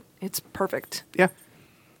about it. It's perfect. Yeah.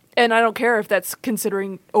 And I don't care if that's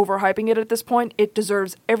considering overhyping it at this point. It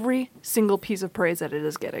deserves every single piece of praise that it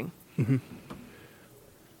is getting.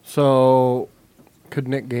 so could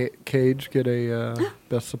Nick Cage get a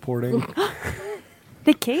Best Supporting?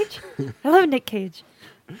 Nick Cage? I love Nick Cage.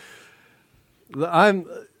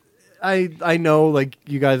 I know, like,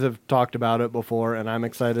 you guys have talked about it before, and I'm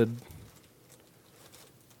excited.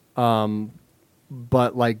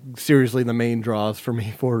 But, like, seriously, the main draws for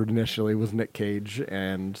me for it initially was Nick Cage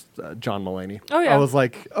and John Mulaney. Oh, yeah. I was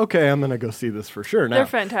like, okay, I'm going to go see this for sure now. They're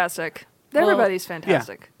fantastic. Everybody's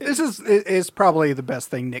fantastic. Yeah. This is probably the best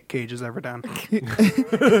thing Nick Cage has ever done.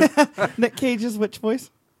 Nick Cage's which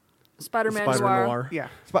voice? Spider-Man Spider Noir. Noir. Yeah.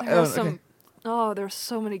 There's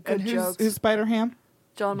so many good And jokes. who's Spider-Ham?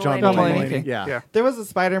 John John Mulaney. Mulaney. Mulaney. Okay. Yeah. There was a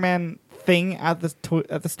Spider-Man thing at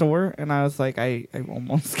the store, and I was like, I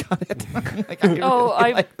almost got it. Like,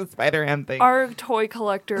 I like the Spider-Man thing. Our toy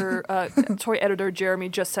collector, toy editor Jeremy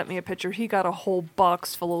just sent me a picture. He got a whole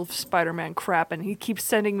box full of Spider-Man crap, and he keeps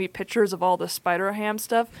sending me pictures of all the Spider-Ham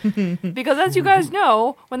stuff. Because as you guys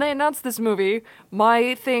know, when they announced this movie,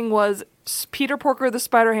 my thing was Peter Porker the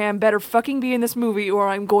Spider-Ham better fucking be in this movie, or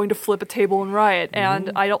I'm going to flip a table and riot.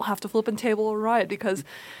 And I don't have to flip a table or riot because,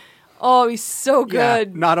 he's so Yeah.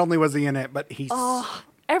 good. Not only was he in it, but he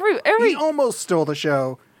Every almost stole the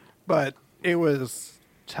show, but it was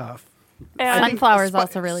tough. and Sunflower is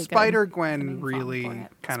also really good. Spider-Gwen really for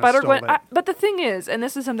it. kind of Spider-Gwen, stole it. but the thing is, and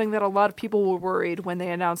this is something that a lot of people were worried when they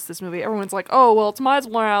announced this movie. Everyone's like, "Oh, well, it's Miles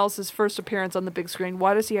Morales' first appearance on the big screen.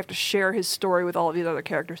 Why does he have to share his story with all of these other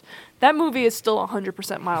characters?" That movie is still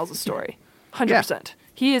 100% Miles' story, 100%.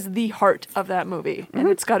 He is the heart of that movie, and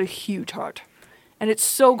it's got a huge heart, and it's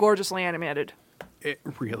so gorgeously animated. It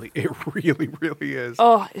really is.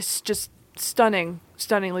 Oh, it's just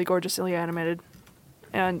stunningly gorgeously animated,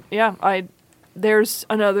 and yeah, there's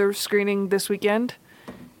another screening this weekend,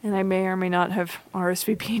 and I may or may not have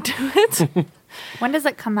RSVP'd to it. When does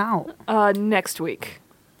it come out? Next week.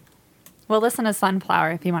 Well, listen to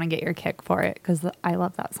Sunflower if you want to get your kick for it, because I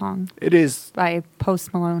love that song It is. by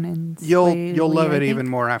Post Malone and You'll Sway love Lee, I it think. even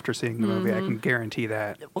more after seeing the movie. I can guarantee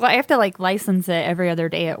that. Well, I have to like license it every other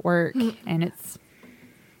day at work, and it's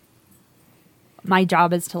my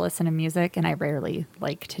job is to listen to music, and I rarely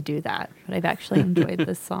like to do that. But I've actually enjoyed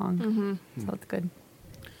this song, so it's good.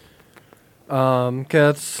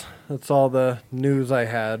 Okay, that's all the news I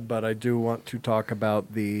had, but I do want to talk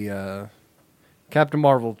about the Captain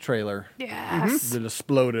Marvel trailer Yes. that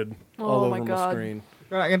exploded all Oh over my my God. screen.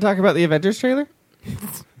 We're not going to talk about the Avengers trailer?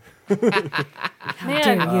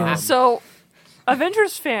 Man, so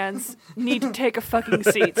Avengers fans need to take a fucking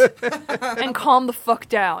seat and calm the fuck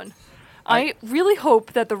down. I really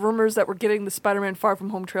hope that the rumors that we're getting the Spider-Man Far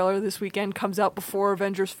From Home trailer this weekend comes out before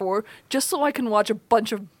Avengers 4, just so I can watch a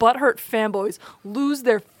bunch of butthurt fanboys lose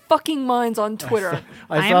their fucking minds on Twitter.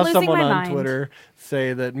 I I'm saw losing someone my on mind. Twitter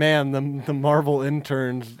say that, man, the Marvel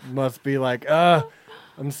interns must be like,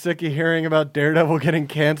 I'm sick of hearing about Daredevil getting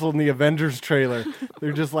canceled in the Avengers trailer.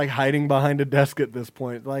 They're just like hiding behind a desk at this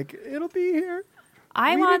point. Like, it'll be here.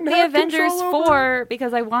 I We want didn't the have Avengers control over 4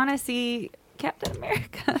 because I want to see Captain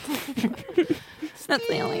America. That's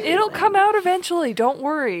the only It'll reason. come out eventually, don't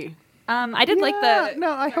worry. I did like the.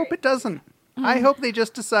 No, I hope it doesn't. I hope they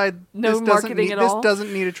just decide No this doesn't marketing need, at this all?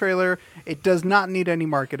 doesn't need a trailer. It does not need any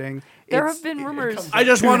marketing. There It's- have been rumors. I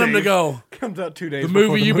just want him to go. Comes out 2 days The before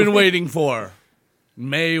movie the you've been waiting for.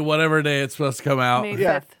 May, whatever day it's supposed to come out. May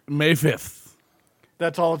Yeah. 5th. May 5th.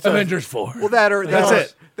 That's all it says. Avengers 4. Well, that or That's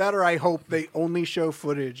it. That or I hope they only show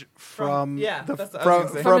footage from yeah, the, that's what I was gonna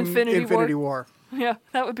say. From from Infinity War. Yeah,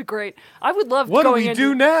 that would be great. I would love What do going we into,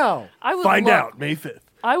 do now? I would Find love- out May 5th.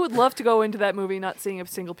 I would love to go into that movie not seeing a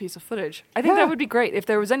single piece of footage. I think that would be great. If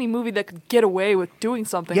there was any movie that could get away with doing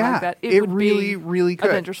something Yeah, like that, it would really, be really could.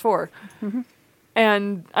 Avengers 4.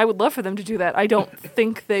 And I would love for them to do that. I don't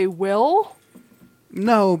think they will.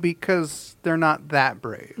 No, because they're not that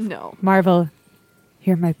brave. No. Marvel,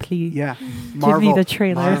 hear my plea. Yeah. Give me the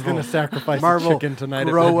trailer. I was going to sacrifice Marvel, a chicken tonight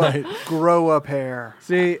grow at midnight. up, grow up hair.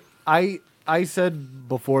 See, I said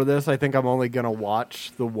before this, I think I'm only going to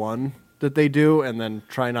watch the one that they do and then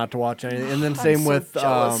try not to watch anything. And then same so with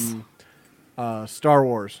jealous. Star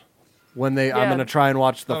Wars. When I'm Yeah. going to try and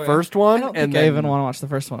watch the Oh, yeah. first one. I don't and think I then, even want to watch the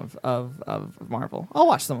first one of Marvel. I'll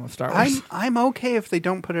watch some of Star Wars. I'm okay if they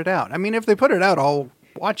don't put it out. I mean, if they put it out, I'll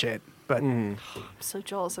watch it. But I'm so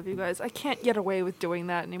jealous of you guys. I can't get away with doing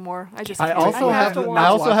that anymore. I just I can't. also have to watch. I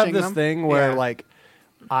also have watching this them. thing where Yeah. like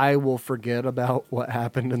I will forget about what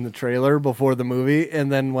happened in the trailer before the movie,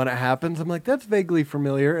 and then when it happens, I'm like, "That's vaguely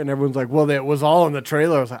familiar," and everyone's like, "Well, it was all in the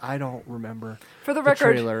trailer." I was like, "I don't remember." For the the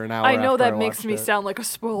record, trailer an hour I know after that I makes watched me it. sound like a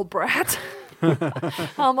spoiled brat.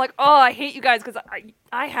 I'm like, oh, I hate you guys because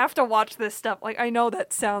I have to watch this stuff. Like, I know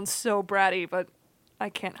that sounds so bratty, but I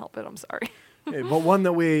can't help it. I'm sorry. Okay, but one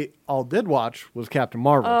that we all did watch was Captain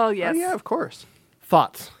Marvel. Oh, yes. Oh, yeah, of course.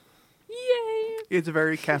 Thoughts? Yay. It's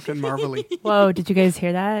very Captain Marvel-y. Whoa, did you guys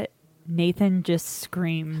hear that? Nathan just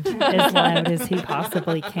screamed as loud as he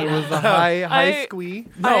possibly can. The high I- squee.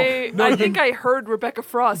 I think I heard Rebecca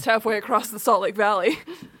Frost halfway across the Salt Lake Valley.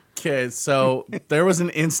 Okay, so there was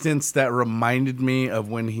an instance that reminded me of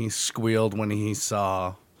when he squealed when he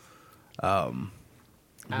saw,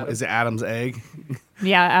 is it Adam's egg?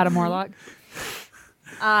 Yeah, Adam Warlock.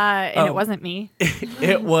 And Oh. it wasn't me.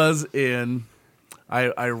 It was in. I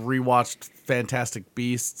rewatched Fantastic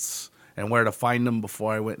Beasts and Where to Find Them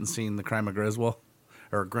before I went and seen The Crime of Griswold.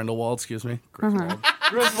 Or Grindelwald, excuse me. Griswold.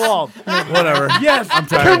 Griswold. Whatever. Yes. I'm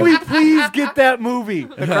tired. Can we please get that movie?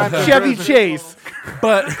 Chevy Chase.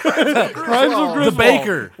 But Crimes of Griswold. The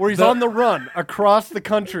Baker. Where he's The- on the run across the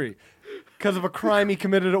country because of a crime he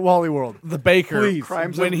committed at Wally World. the baker, Please.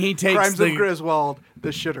 Crimes when of, he takes Crimes the of Griswold, the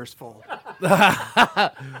shitter's full.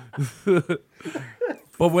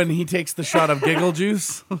 but when he takes the shot of giggle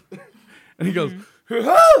juice, and he goes,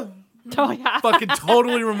 Oh, yeah. fucking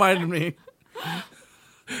totally reminded me.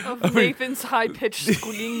 Of Nathan's high-pitched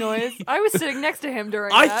squeaking noise. I was sitting next to him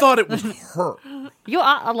during I that. thought it was her.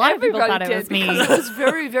 A lot of people Everybody thought it did was me. because it was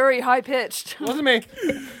very, very high-pitched. Wasn't me.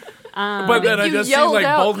 But then I You just see yelled like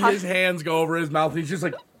out, both his hands go over his mouth. He's just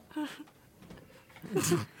like,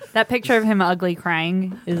 That picture of him ugly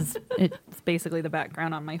crying it's basically the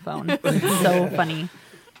background on my phone. It's so funny.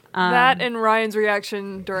 That and Ryan's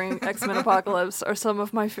reaction during X-Men Apocalypse are some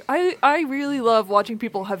of my... I really love watching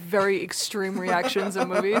people have very extreme reactions in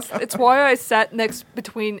movies. It's why I sat next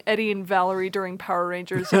between Eddie and Valerie during Power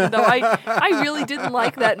Rangers, even though I really didn't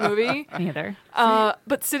like that movie. Neither.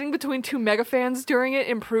 But sitting between two mega fans during it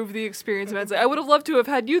improved the experience immensely. I would have loved to have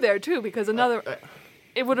had you there, too, because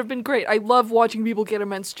it would have been great. I love watching people get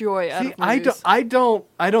immense joy out See, of movies. I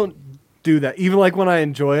don't do that. Even like when I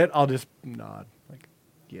enjoy it, I'll just nod. Like,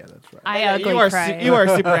 yeah, that's right. I ugly you are cry. you are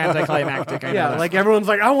super anticlimactic. I know Yeah, that. like everyone's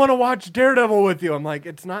like, I want to watch Daredevil with you. I'm like,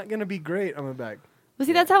 it's not gonna be great. I'm back. Well,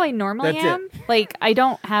 see, that's how I normally That's am. it. Like, I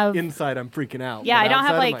don't have... Inside, I'm freaking out. Yeah, but I don't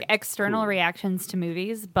have outside, I'm like external cool. reactions to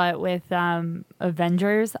movies, but with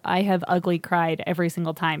Avengers, I have ugly cried every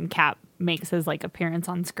single time Cap makes his like appearance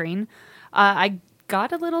on screen. I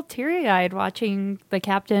got a little teary eyed watching the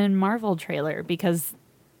Captain Marvel trailer because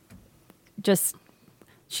just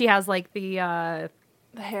she has like the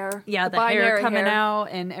The hair. the hair binary coming hair. out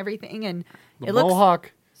and everything, and The it looks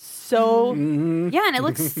Mohawk. so yeah, and it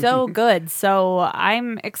looks so good. So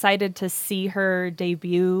I'm excited to see her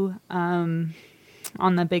debut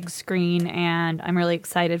on the big screen, and I'm really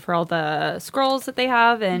excited for all the scrolls that they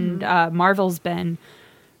have. And Marvel's been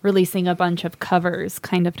releasing a bunch of covers,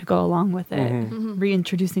 kind of to go along with it,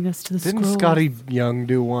 reintroducing us to the Didn't scrolls. Scotty Young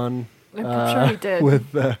do one? I'm sure he did.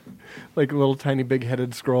 With like little tiny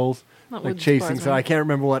big-headed scrolls, That like wouldn't chasing. surprise So me. I can't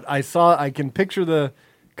remember what I saw. I can picture the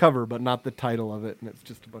cover, but not the title of it, and it's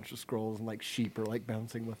just a bunch of scrolls and like sheep are like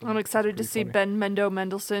bouncing with them. I'm excited to It's see pretty Ben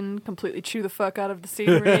Mendelsohn completely chew the fuck out of the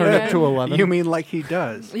scenery funny. Turn it again. to 11. You mean like he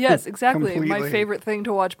does? Yes, exactly. My Completely. favorite thing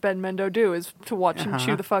to watch Ben Mendo do is to watch him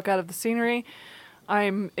chew the fuck out of the scenery.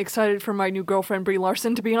 I'm excited for my new girlfriend Brie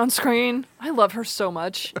Larson to be on screen. I love her so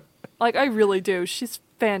much. Like, I really do. She's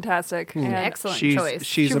fantastic. And Excellent She's choice.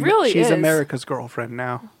 she's She really she's is. America's girlfriend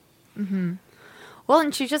now. Well,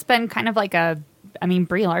 and she's just been kind of like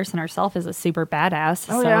Brie Larson herself is a super badass.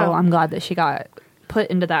 Oh, so yeah. I'm glad that she got put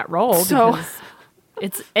into that role So- because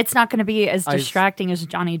it's not going to be as I- distracting as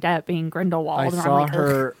Johnny Depp being Grindelwald. I and I'm saw like,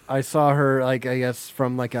 "Ugh." her like I guess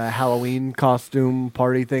from like a Halloween costume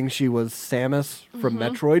party thing. She was Samus from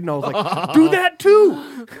Metroid, and I was like, do that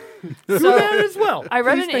too. Do that as well. I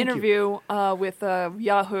read Please, an thank you. interview with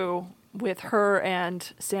Yahoo with her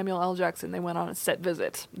and Samuel L. Jackson. They went on a set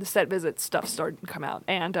visit. The set visit stuff started to come out,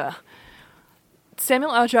 and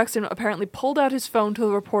Samuel L. Jackson apparently pulled out his phone to the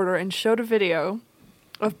reporter and showed a video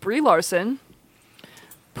of Brie Larson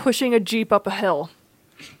pushing a Jeep up a hill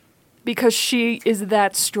because she is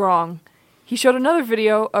that strong. He showed another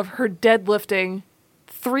video of her deadlifting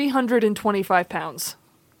 325 pounds.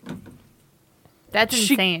 That's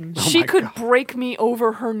insane. She could break me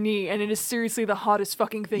over her knee, and it is seriously the hottest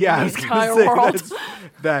fucking thing Yeah, I in was the gonna entire say, world.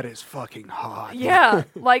 that is fucking hot. Yeah,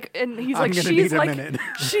 like, and he's I'm like, gonna she's need a like, minute.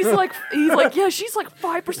 she's like, he's like, yeah, she's like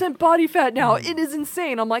 5% body fat now. It is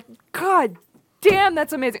insane. I'm like, God damn,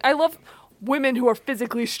 that's amazing. I love women who are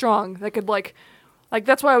physically strong that could like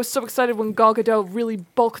that's why I was so excited when Gal Gadot really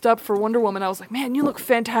bulked up for Wonder Woman. I was like, man, you look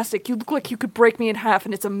fantastic. You look like you could break me in half,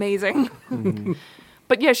 and it's amazing.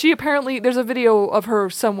 But yeah, she apparently, there's a video of her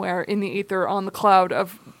somewhere in the ether on the cloud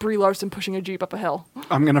of Brie Larson pushing a Jeep up a hill.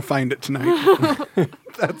 I'm gonna find it tonight.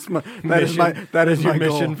 That's my that is your my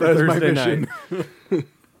mission goal. for That is my Thursday mission. night.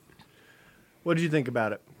 What did you think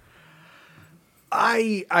about it?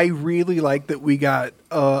 I really like that we got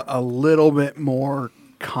a little bit more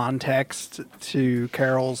context to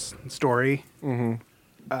Carol's story.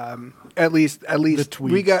 At least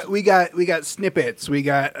we got snippets. We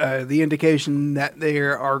got the indication that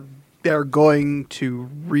they're going to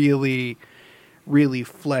really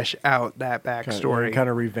flesh out that backstory. Kind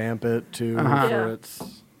of revamp it too. Uh-huh. For Yeah. its.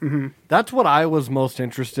 That's what I was most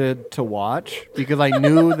interested to watch because I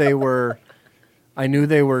knew they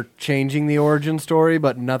were changing the origin story,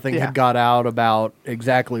 but nothing Yeah. had got out about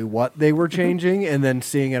exactly what they were changing. And then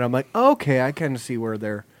seeing it, I'm like, okay, I kind of see where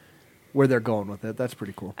they're going with it. That's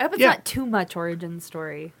pretty cool. I hope it's Yeah. not too much origin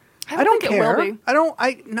story. I don't think care. it will be. I don't.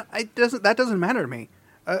 No, it doesn't. That doesn't matter to me.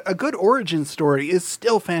 A good origin story is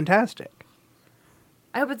still fantastic.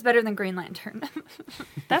 I hope it's better than Green Lantern.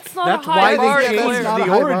 That's not That's a high why bar they to changed clear. not a the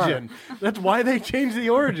high bar. origin. That's why they changed the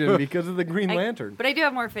origin because of the Green Lantern. But I do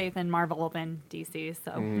have more faith in Marvel than DC,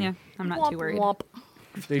 so yeah, I'm not too Womp worried. womp.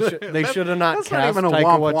 They should have not That's cast not even a Taika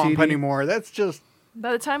womp Waititi. womp anymore. That's just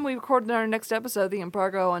By the time we record our next episode, the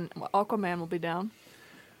embargo on Aquaman will be down.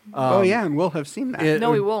 oh yeah, and we'll have seen that.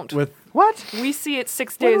 No, we won't. With What? We see it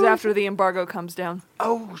 6 days after the embargo comes down.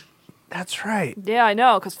 Oh, that's right. Yeah, I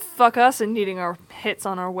know, because fuck us and needing our hits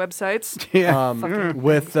on our websites. Yeah.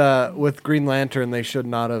 with Green Lantern, they should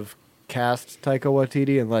not have cast Taika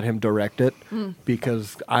Waititi and let him direct it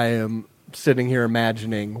because I am sitting here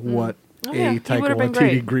imagining what Oh, yeah, a he Taika would've been Waititi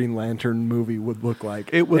great. Green Lantern movie would look like.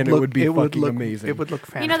 It would and look. it would be fucking look amazing. It would look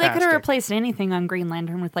fantastic. You know, they could have replaced anything on Green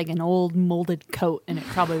Lantern with like an old molded coat, and it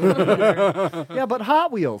probably would have been better. Yeah, but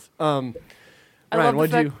Hot Wheels. Ryan, I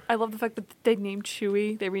what'd you? love the fact that they named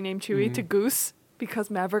Chewie. They renamed Chewie to Goose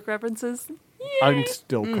because Maverick references. I'm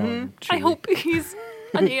still calling him I Chewie. hope he's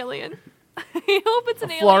an alien. I hope it's an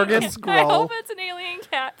Flargan alien. I Skrull. hope it's an alien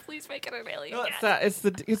cat. Please make it an alien No, cat.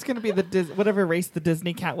 it's gonna be the whatever race the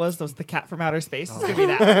Disney cat was. That was the cat from outer space. It's gonna be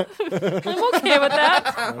that. I'm okay with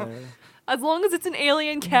that. As long as it's an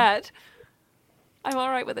alien cat, I'm all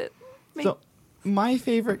right with it. So, my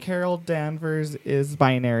favorite Carol Danvers is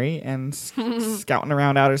Binary and scouting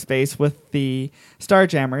around outer space with the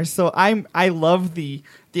Starjammers. So I love the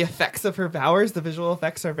effects of her powers. The visual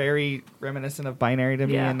effects are very reminiscent of Binary to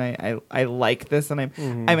me, Yeah. and I like this, and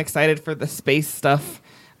I'm excited for the space stuff,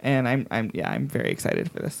 and I'm very excited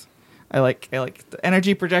for this. I like the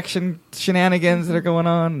energy projection shenanigans that are going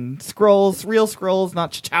on, and scrolls, real scrolls,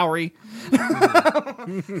 not Chitauri.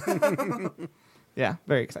 Yeah,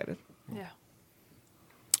 very excited. Yeah.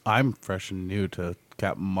 I'm fresh and new to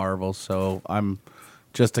Captain Marvel, so I'm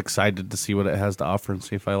just excited to see what it has to offer and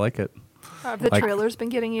see if I like it. Have the Like- trailers been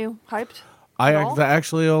getting you hyped? I At all?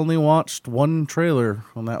 actually only watched one trailer,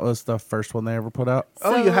 and that was the first one they ever put out.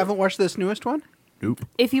 Oh, So- you haven't watched this newest one? Nope.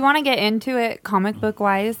 If you want to get into it comic book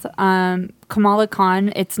wise, Kamala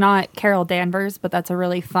Khan, it's not Carol Danvers, but that's a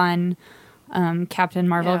really fun Captain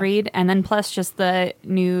Marvel Yeah. read. And then plus just the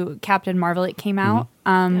new Captain Marvel that came out.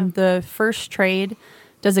 The first trade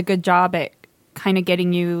does a good job at kind of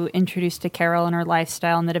getting you introduced to Carol and her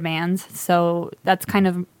lifestyle and the demands. So that's kind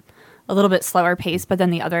of a little bit slower pace, but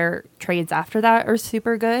then the other trades after that are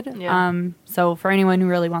super good. Yeah. So for anyone who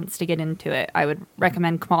really wants to get into it, I would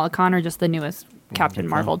recommend Kamala Khan or just the newest Captain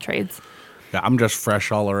Marvel trades. Yeah, I'm just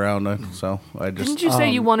fresh all around, so I just Didn't you say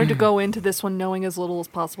you wanted to go into this one knowing as little as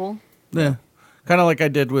possible? yeah, kind of like I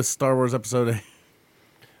did with Star Wars Episode 8.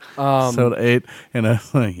 Episode 8, and I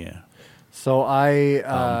was like, yeah. So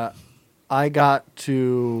I got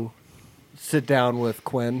to sit down with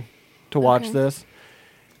Quinn to watch this,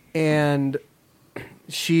 and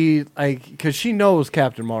because she knows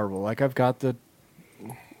Captain Marvel. Like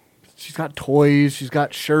she's got toys, she's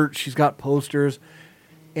got shirts, she's got posters,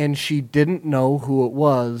 and she didn't know who it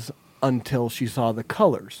was until she saw the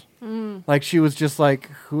colors. Like she was just like,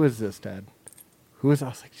 "Who is this, Dad? Who is?" I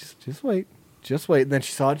was like, "Just wait, just wait." And then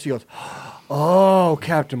she saw it. And she goes, "Oh,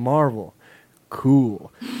 Captain Marvel,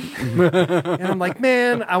 cool." And I'm like,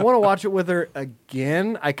 man, I want to watch it with her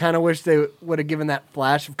again. I kind of wish they would have given that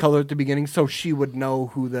flash of color at the beginning so she would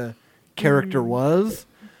know who the character was.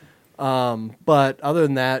 But other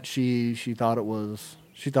than that, she thought it was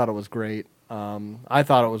great. I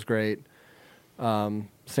thought it was great.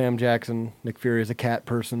 Sam Jackson, Nick Fury as a cat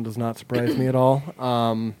person does not surprise me at all.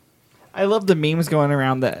 I love the memes going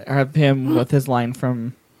around that have him with his line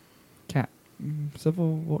from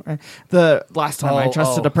Civil War. The last time I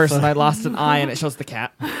trusted a person, I lost an eye, and it shows the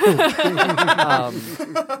cat.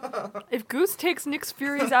 If Goose takes Nick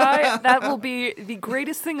Fury's eye, that will be the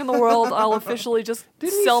greatest thing in the world. I'll officially just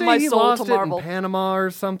sell my soul to Marvel. In Panama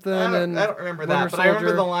or something. I don't remember that, but I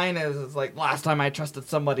remember the line is like, last time I trusted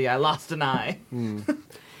somebody, I lost an eye.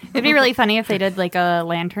 It'd be really funny if they did like a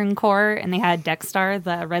Lantern Corps and they had Dexter,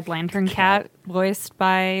 the Red Lantern cat, voiced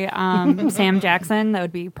by Sam Jackson. That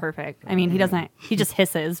would be perfect. I mean, he just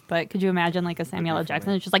hisses, but could you imagine like a Samuel L.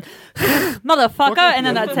 Jackson? It's just like, motherfucker, and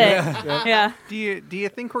then that's it. Yeah. Do you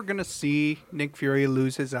think we're gonna see Nick Fury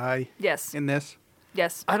lose his eye? Yes. In this?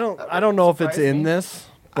 Yes. I don't know if it's in this,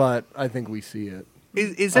 but I think we see it.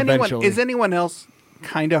 Is Eventually. anyone else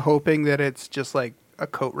kind of hoping that it's just like a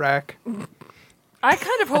coat rack? I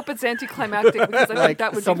kind of hope it's anticlimactic because I think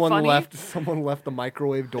that would be funny. Someone left the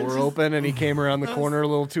microwave door open and he came around the corner a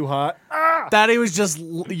little too hot. That he was just,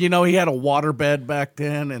 he had a water bed back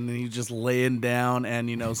then, and then he just laying down,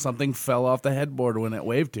 and, something fell off the headboard when it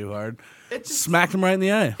waved too hard. It just smacked him right in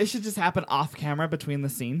the eye. It should just happen off camera between the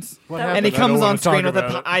scenes. And he comes on screen with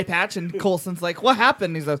an eye patch, and Coulson's like, "What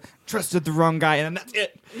happened?" He says, "Trusted the wrong guy," and then that's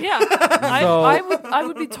it. Yeah, I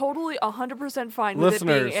would be totally 100% fine with it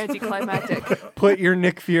being anticlimactic. Put your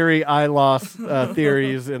Nick Fury eye loss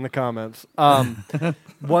theories in the comments.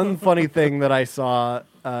 One funny thing that I saw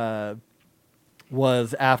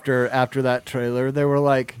was after that trailer, they were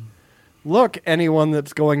like, look, anyone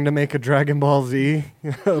that's going to make a Dragon Ball Z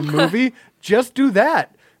movie, just do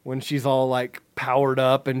that. When she's all like powered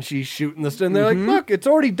up and she's shooting this, and they're like, look, it's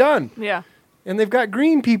already done. Yeah. And they've got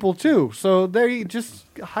green people too, so they just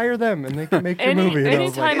hire them and they can make your movie.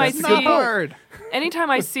 Anytime I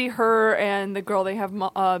see her and the girl they have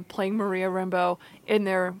playing Maria Rambeau in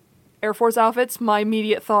their Air Force outfits, my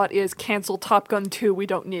immediate thought is cancel Top Gun 2. We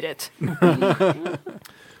don't need it.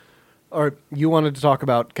 Or you wanted to talk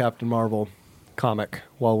about Captain Marvel comic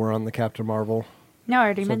while we're on the Captain Marvel. No, I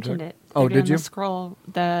already mentioned it. Oh, They're did doing you?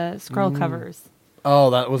 The scroll covers. Oh,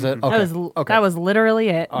 that was it? Okay. That was literally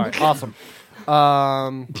it. All right, awesome.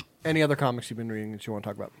 Any other comics you've been reading that you want to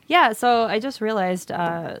talk about? Yeah, so I just realized,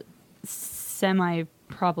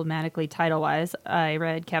 semi-problematically title-wise, I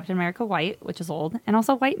read Captain America White, which is old, and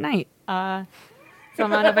also White Knight. So I'm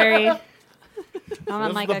on a very... I'm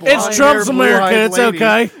on like a... It's Trump's America, it's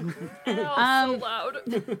okay. So loud.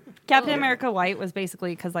 Captain America White was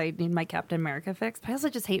basically because I need my Captain America fix, but I also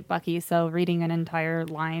just hate Bucky, so reading an entire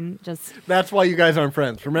line just... That's why you guys aren't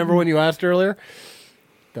friends. Remember when you asked earlier?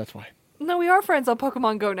 That's why. No, we are friends on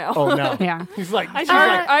Pokemon Go now. Oh, no. Yeah. He's like,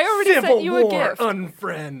 I already Civil sent you a War gift.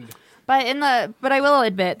 unfriend. But I will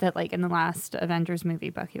admit that like in the last Avengers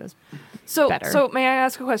movie, Bucky was better. So may I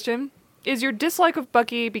ask a question? Is your dislike of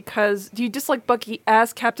Bucky do you dislike Bucky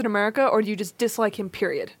as Captain America, or do you just dislike him,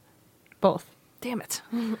 period? Both. Damn it.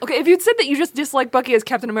 Okay, if you'd said that you just dislike Bucky as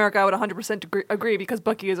Captain America, I would 100% agree, because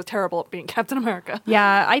Bucky is terrible at being Captain America.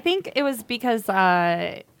 Yeah, I think it was because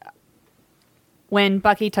when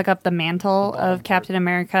Bucky took up the mantle of Captain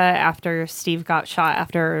America after Steve got shot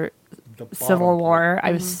after Civil War,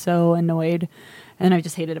 I was so annoyed, and I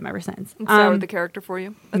just hated him ever since. It soured the character for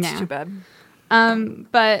you. That's too bad.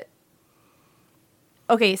 But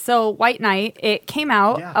okay, so White Knight, it came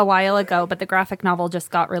out a while ago, but the graphic novel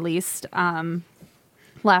just got released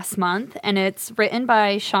last month, and it's written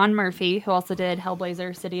by Sean Murphy, who also did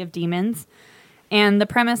Hellblazer: City of Demons. And the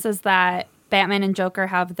premise is that Batman and Joker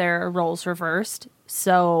have their roles reversed,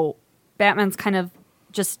 so Batman's kind of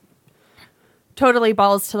just totally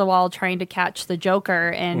balls to the wall trying to catch the Joker,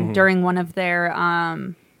 and during one of their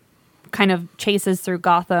kind of chases through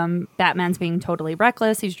Gotham, Batman's being totally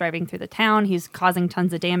reckless. He's driving through the town. He's causing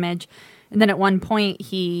tons of damage. And then at one point,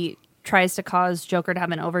 he tries to cause Joker to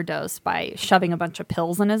have an overdose by shoving a bunch of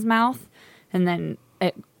pills in his mouth, and then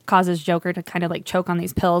it causes Joker to kind of like choke on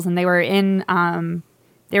these pills. And they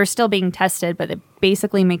were still being tested, but it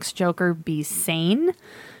basically makes Joker be sane.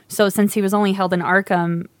 So since he was only held in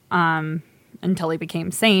Arkham until he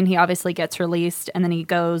became sane, he obviously gets released, and then he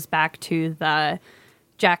goes back to the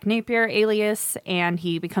Jack Napier alias, and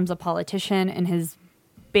he becomes a politician, and his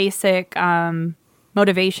basic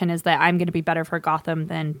motivation is that I'm going to be better for Gotham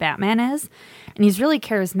than Batman is. And he's really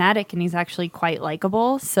charismatic, and he's actually quite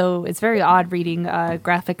likable. So it's very odd reading a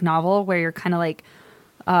graphic novel where you're kind of like,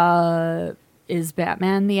 is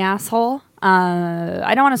Batman the asshole?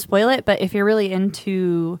 I don't want to spoil it, but if you're really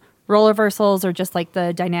into role reversals or just like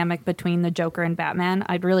the dynamic between the Joker and Batman,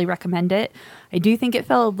 I'd really recommend it. I do think it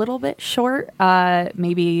fell a little bit short.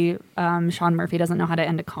 Maybe Sean Murphy doesn't know how to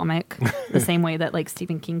end a comic the same way that like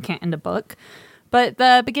Stephen King can't end a book. But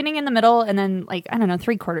the beginning and the middle, and then like, I don't know,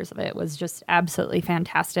 3/4 of it was just absolutely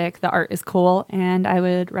fantastic. The art is cool, and I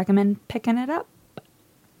would recommend picking it up.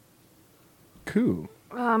 Cool.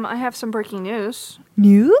 I have some breaking news.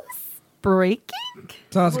 News? Breaking?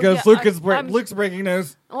 Sounds Well, good. yeah, Luke's breaking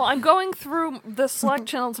news. Well, I'm going through the Slack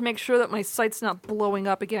channel to make sure that my site's not blowing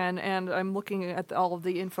up again, and I'm looking at all of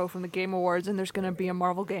the info from the Game Awards, and there's going to be a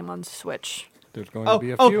Marvel game on Switch. There's going to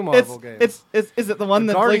be a few Marvel games. Is it the one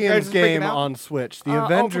the that Guardians game on Switch, the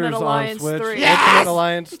Avengers Ultimate on Alliance Switch, 3. Ultimate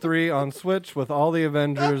Alliance 3 on Switch with all the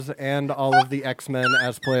Avengers and all of the X-Men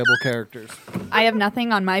as playable characters. I have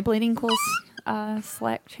nothing on my Bleeding Cool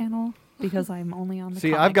Slack channel because I'm only on the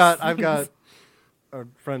See, comics. I've got our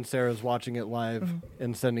friend Sarah's watching it live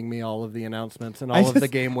and sending me all of the announcements and all of the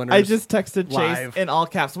game winners. I just texted Chase live. in all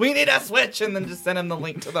caps, "We need a Switch," and then just sent him the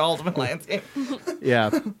link to the Ultimate Alliance game.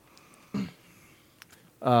 Yeah.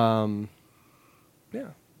 Yeah.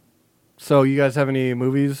 So you guys have any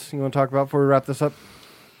movies you want to talk about before we wrap this up?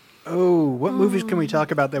 Oh, what movies can we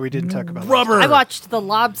talk about that we didn't talk about? Rubber. I watched The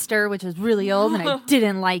Lobster, which is really old, and I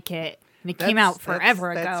didn't like it. And it came out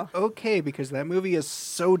forever ago. That's okay, because that movie is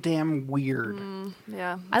so damn weird.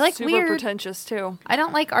 Yeah. I like super weird. pretentious, too. I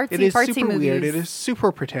don't like artsy It is fartsy super movies. weird. It is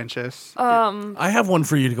super pretentious. I have one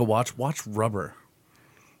for you to go watch. Watch Rubber.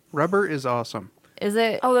 Rubber is awesome. Is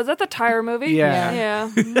it? Oh, is that the tire movie?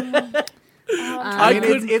 Yeah. Yeah. I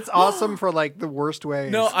mean, it's awesome for like the worst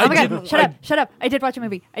ways. No, Oh my god! Shut up! I did watch a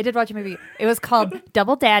movie. It was called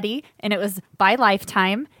Double Daddy, and it was by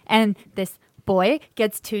Lifetime. And this boy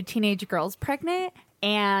gets 2 teenage girls pregnant,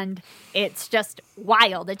 and it's just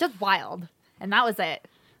wild. It's just wild, and that was it.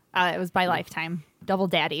 It was by Lifetime. Double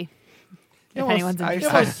Daddy. If anyone's You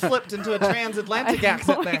interested. almost slipped into a transatlantic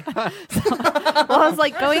accent there. Well, I was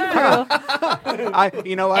like going through.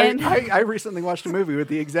 And- I recently watched a movie with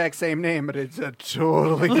the exact same name, but it's a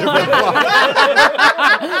totally different plot.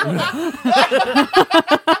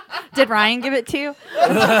 Did Ryan give it to you?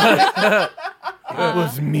 It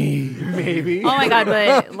was me. Maybe. Oh my god!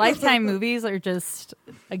 But Lifetime movies are just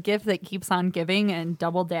a gift that keeps on giving, and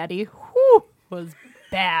Double Daddy was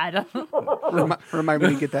bad. Remind me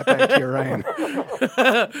to get that back to you, Ryan.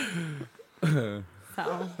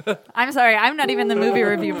 So I'm sorry, I'm not even the movie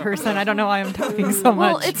review person. I don't know why I'm talking so much.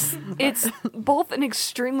 Well, it's both an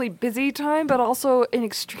extremely busy time, but also an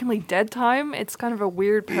extremely dead time. It's kind of a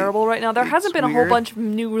weird parable right now. There hasn't been a whole weird. bunch of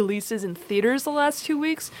new releases in theaters the last 2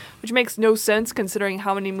 weeks, which makes no sense considering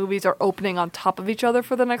how many movies are opening on top of each other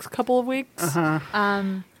for the next couple of weeks.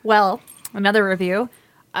 Well, another review.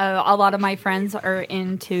 A lot of my friends are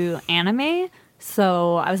into anime,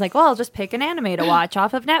 so I was like, well, I'll just pick an anime to watch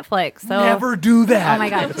off of Netflix. So Never do that. Oh my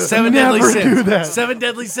god. Seven Deadly Sins. 7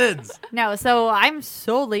 Deadly Sins. No, so I'm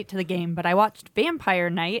so late to the game, but I watched Vampire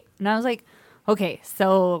Night, and I was like, okay,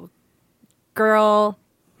 so girl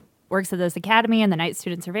works at this academy, and the night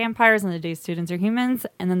students are vampires, and the day students are humans,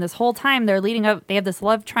 and then this whole time they're leading up, they have this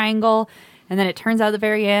love triangle, and then it turns out at the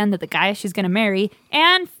very end that the guy she's going to marry,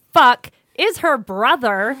 and is her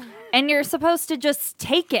brother, and you're supposed to just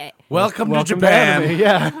take it. Welcome to Japan. anime,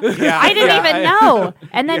 yeah. I didn't even know.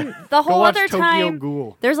 And then the whole watch other Tokyo time,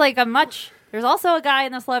 Ghoul. there's also a guy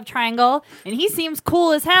in this love triangle, and he seems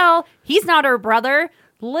cool as hell. He's not her brother.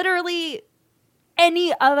 Literally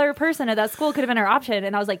any other person at that school could have been her option.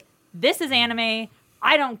 And I was like, this is anime.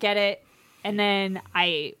 I don't get it. And then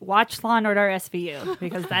I watched Law & Order SVU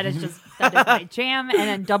because that is my jam. And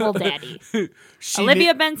then Double Daddy.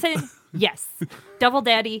 Olivia Benson, yes. Double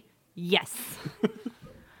Daddy, yes.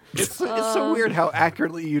 It's so weird how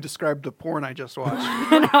accurately you described the porn I just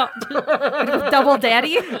watched. Double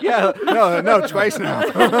Daddy? Yeah, no, twice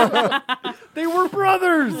now. They were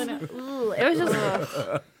brothers. Ooh, it was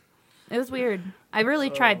just... It was weird. I really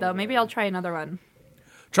tried, though. Maybe I'll try another one.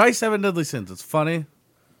 Try 7 Deadly Sins. It's funny.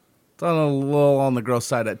 It's on a little on the gross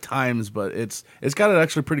side at times, but it's got an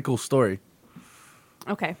actually pretty cool story.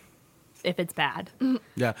 Okay. If it's bad.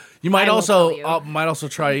 Yeah, you might I will also tell you.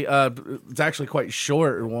 try. It's actually quite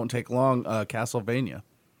short. It won't take long. Castlevania.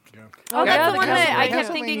 Oh, Yeah, that's the the one that I Castlevania kept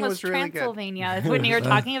thinking was was really good. Transylvania when you were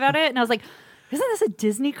talking about it, and I was like, "Isn't this a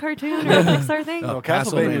Disney cartoon or a Pixar thing?" No, Castlevania.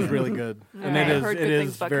 Castlevania is really good, and Yeah, it I've is heard it good things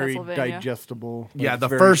is about very Castlevania. digestible. Yeah, It's the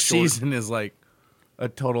very first short. season is like a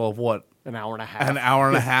total of what, an hour and a half. an hour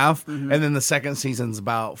and a half, and then the second season's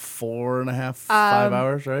about 4.5, 5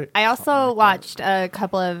 hours, right? I also watched a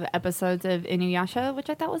couple of episodes of Inuyasha, which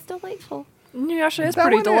I thought was delightful. Inuyasha is That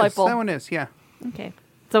pretty one delightful. That one is, yeah. Okay,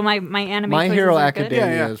 so my anime. My choices Hero are good?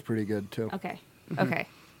 Academia Yeah. is pretty good too. Okay, okay.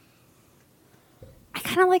 I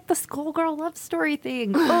kind of like the schoolgirl love story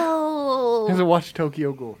thing. Oh, Because I watched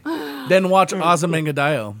Tokyo Ghoul. Then watch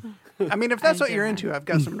Azumangadao. I mean, if that's I what you're did. into, I've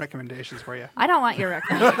got some recommendations for you. I don't want your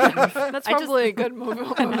recommendations. That's I just- probably a good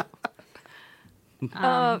movie.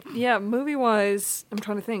 Yeah, movie wise, I'm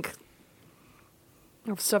trying to think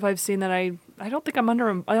of stuff I've seen that I don't think I'm under.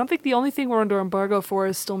 I don't think the only thing we're under embargo for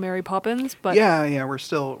is still Mary Poppins. But Yeah, we're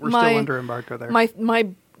still My- under embargo there.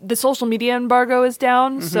 the social media embargo is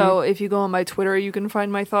down, so if you go on my Twitter, you can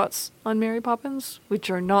find my thoughts on Mary Poppins, which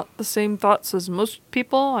are not the same thoughts as most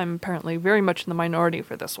people. I'm apparently very much in the minority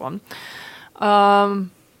for this one.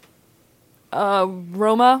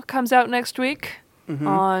 Roma comes out next week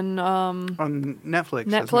on on Netflix.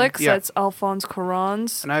 isn't it? Netflix. Yeah. That's Alphonse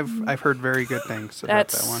Cuarón's. And I've heard very good things about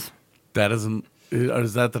that one. That's That isn't.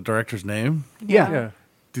 Is that the director's name? Yeah.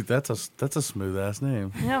 Dude, that's a smooth ass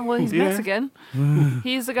name. yeah. Well, he's Yeah. Mexican.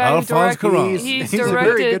 He's the guy who Alphonse directed. Cuarón. He's He's a directed.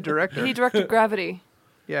 very good director. He directed Gravity.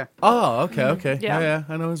 Yeah. Oh, okay. Yeah. Yeah,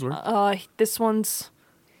 I know his work. This one's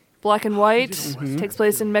black and white. Takes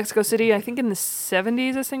place in Mexico City. I think in the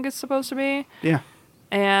 70s. I think it's supposed to be. Yeah.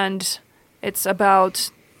 And it's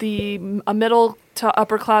about a middle to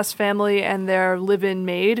upper class family and their live-in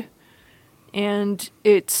maid, and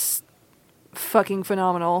it's fucking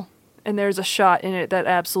phenomenal. And there's a shot in it that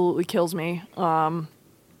absolutely kills me.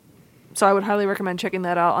 So I would highly recommend checking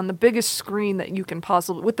that out on the biggest screen that you can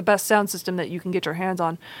possibly, with the best sound system that you can get your hands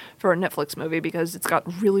on for a Netflix movie, because it's got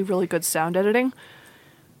really, really good sound editing.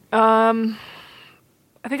 I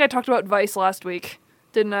think I talked about Vice last week,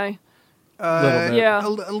 didn't I? Little bit. Yeah. A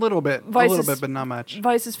little bit. Vice a little is- bit, but not much.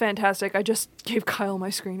 Vice is fantastic. I just gave Kyle my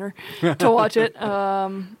screener to watch it.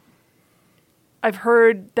 I've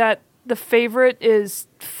heard that The Favorite is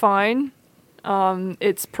fine.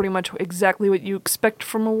 It's pretty much exactly what you expect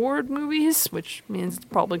from award movies, which means it's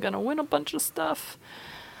probably going to win a bunch of stuff.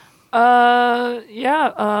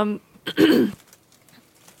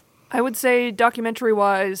 I would say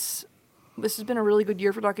documentary-wise, this has been a really good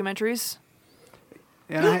year for documentaries.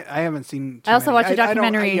 And I haven't seen. Too I also many. watched a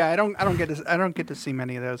documentary. I don't get to see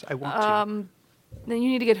many of those. I want to. Then you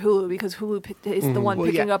need to get Hulu, because Hulu is the one Well,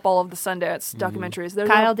 picking yeah. up all of the Sundance documentaries. There's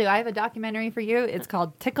Kyle, do I have a documentary for you? It's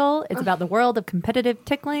called Tickle. It's about the world of competitive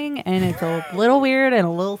tickling, and it's a little weird and a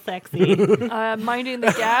little sexy. Minding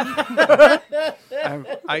the Gap.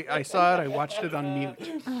 I saw it. I watched it on mute.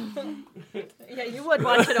 Yeah, you would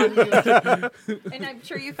watch it on mute. And I'm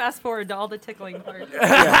sure you fast forward to all the tickling parts.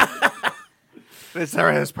 This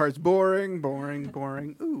part's boring.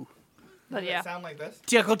 Ooh. But yeah. Sound like this?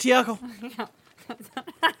 Tiago.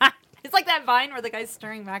 It's like that Vine where the guy's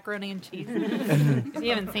stirring macaroni and cheese. If you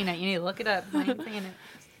haven't seen it, you need to look it up. I ain't seen it.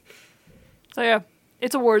 So yeah,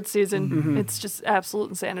 it's award season. It's just absolute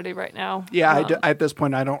insanity right now. Yeah, at this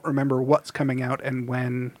point, I don't remember what's coming out and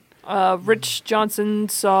when. Rich Johnson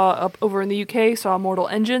saw up over in the UK saw Mortal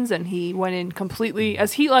Engines, and he went in completely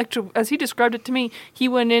as he described it to me. He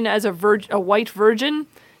went in as a white virgin,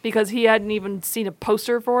 because he hadn't even seen a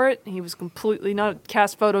poster for it. He was completely not a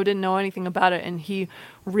cast photo, didn't know anything about it, and he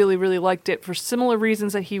really, really liked it for similar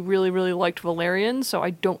reasons that he really, really liked Valerian. So I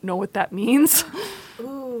don't know what that means.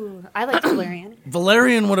 Ooh, I like Valerian.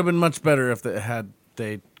 Valerian would have been much better if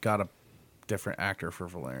they got a different actor for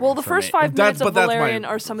Valerian. Well, the for first me. 5 minutes of That's my- Valerian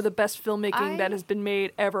are some of the best filmmaking that has been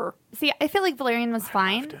made ever. See, I feel like Valerian was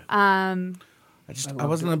fine. I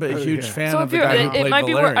wasn't a bit huge fan So of if the you're, guy who it played might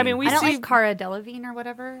be. Valerian. I mean, we I don't see like Cara Delevingne or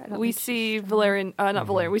whatever. I don't we think see Valerian, not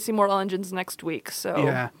Valerian. We see Mortal Engines next week. So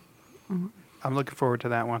Yeah. I'm looking forward to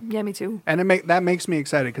that one. yeah, me too. And that makes me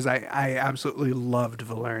excited because I absolutely loved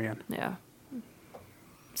Valerian. Yeah.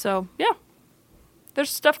 So yeah, there's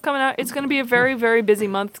stuff coming out. It's going to be a very, very busy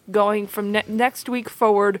month going from next week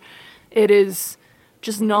forward. It is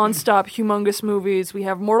just nonstop, humongous movies. We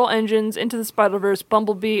have Mortal Engines, Into the Spider-Verse,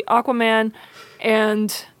 Bumblebee, Aquaman,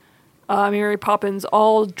 and Mary Poppins,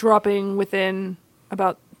 all dropping within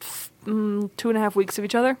about 2.5 weeks of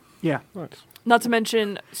each other. Yeah. Not to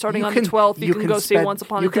mention, starting on the 12th, you can go see Once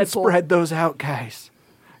Upon a Deadpool. You can spread those out, guys.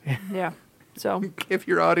 Yeah. So, Give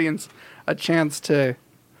your audience a chance to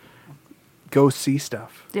go see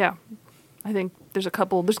stuff. yeah. I think there's a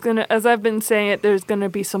couple. There's going to, as I've been saying it, there's going to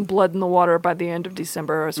be some blood in the water by the end of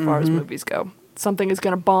December as far as movies go. Something is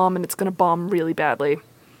going to bomb, and it's going to bomb really badly.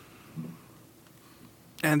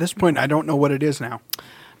 And at this point, I don't know what it is now.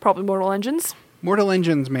 Probably Mortal Engines. Mortal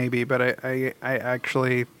Engines, maybe, but I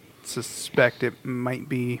actually suspect it might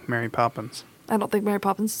be Mary Poppins. I don't think Mary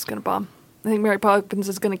Poppins is going to bomb. I think Mary Poppins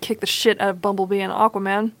is going to kick the shit out of Bumblebee and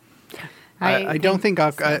Aquaman. I don't think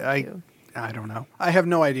so, I too. don't know. I have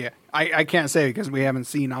no idea. I can't say because we haven't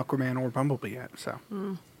seen Aquaman or Bumblebee yet. So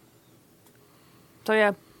So,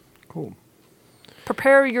 yeah. Cool.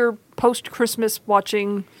 Prepare your post-Christmas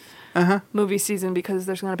watching movie season because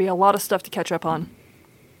there's going to be a lot of stuff to catch up on.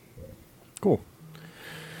 Cool.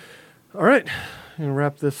 All right. I'm going to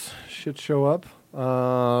wrap this shit show up.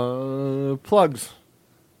 Plugs.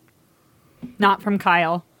 Not from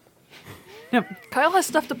Kyle. Kyle has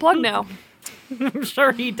stuff to plug now. I'm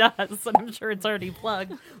sure he does, and I'm sure it's already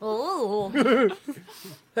plugged. Ooh.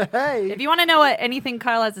 Hey. If you want to know what anything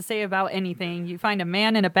Kyle has to say about anything, you find a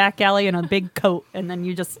man in a back alley in a big coat, and then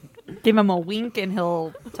you just give him a wink, and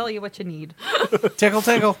he'll tell you what you need. tickle,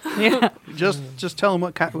 tickle. Yeah. Just tell him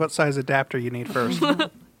what size adapter you need first.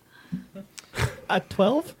 A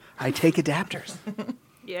 12? I take adapters.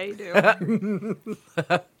 Yeah, you do.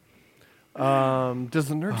 Does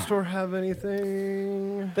the Nerd Store have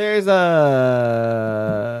anything? There's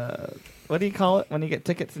a... What do you call it when you get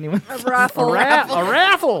tickets and you win? A raffle. A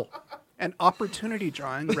raffle. An opportunity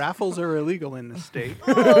drawing. Raffles are illegal in this state.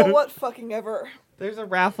 Oh, what fucking ever. There's a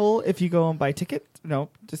raffle if you go and buy tickets. No,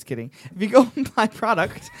 just kidding. If you go and buy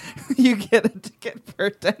product, you get a ticket for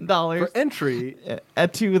 $10 For entry.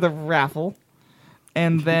 to the raffle.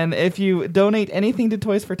 And then if you donate anything to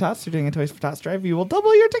Toys for Tots, they're doing a Toys for Tots drive, you will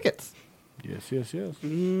double your tickets. Yes.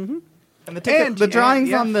 And the drawing's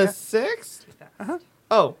yeah, on the yeah. 6th?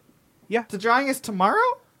 Oh. Yeah. The drawing is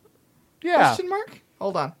tomorrow? Yeah. Question mark?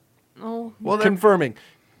 Hold on. Oh, Well, Confirming.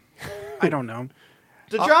 I don't know.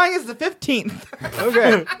 The drawing is the 15th.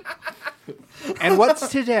 Okay. And what's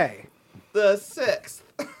today? The 6th.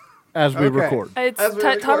 As we Okay. record. it's As we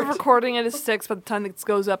time of record. recording. It is 6. By the time this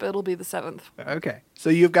goes up, it'll be the 7th. Okay. So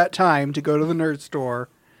you've got time to go to the Nerd Store,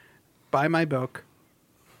 buy my book,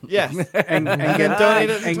 Yes. and get donate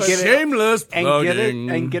it and to get it Shameless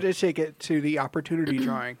and get a ticket to the opportunity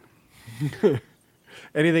drawing.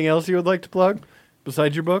 Anything else you would like to plug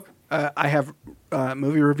besides your book? I have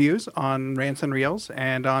movie reviews on Rants and Reels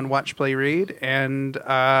and on Watch Play Read, and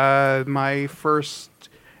my first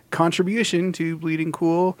contribution to Bleeding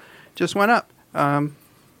Cool just went up,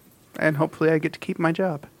 and hopefully I get to keep my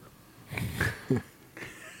job.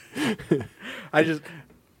 I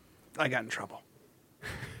got in trouble.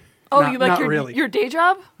 Oh, Not- you like not really. your day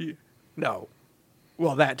job? No,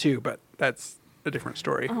 well that too, but that's a different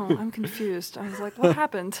story. Oh, I'm confused. I was like, what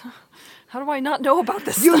happened? How do I not know about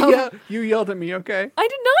this stuff? You yelled at me, okay? I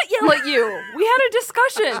did not yell at you. We had a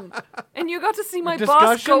discussion, and you got to see my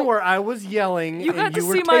boss Discussion go. where I was yelling. You got and to you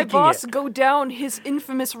were see my taking boss it. go down his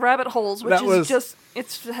infamous rabbit holes, which That is was- just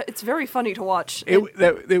it's very funny to watch.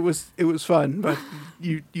 It was fun, but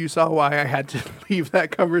you saw why I had to leave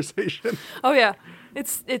that conversation, Oh yeah,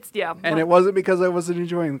 it's yeah. and it wasn't because I wasn't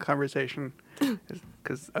enjoying the conversation,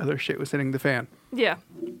 because other shit was hitting the fan. Yeah,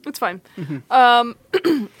 it's fine.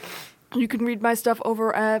 You can read my stuff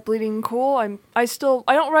over at Bleeding Cool. I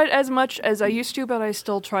don't write as much as I used to, but I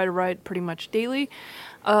still try to write pretty much daily.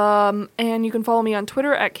 And you can follow me on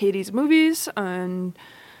Twitter at Katie's Movies. And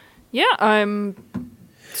yeah, I'm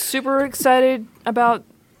super excited about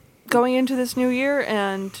going into this new year.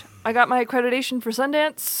 And I got my accreditation for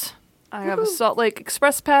Sundance. I have a Salt Lake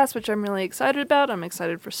Express Pass, which I'm really excited about. I'm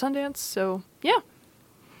excited for Sundance. So yeah.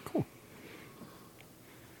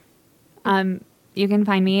 You can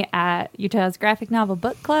find me at Utah's Graphic Novel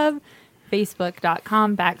Book Club,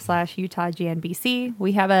 facebook.com/UtahGNBC.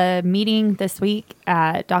 We have a meeting this week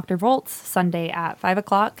at Dr. Volt's Sunday at 5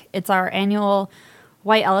 o'clock. It's our annual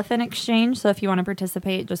White Elephant Exchange. So if you want to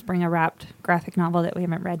participate, just bring a wrapped graphic novel that we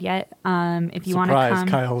haven't read yet. If you want to Surprise, come,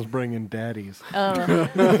 Kyle's bringing daddies. if you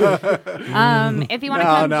want to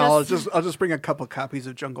come, I'll just bring a couple copies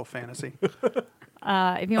of Jungle Fantasy.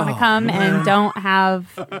 if you want to come and don't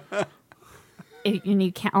have. And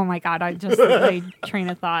you can't. Oh my God! I just my train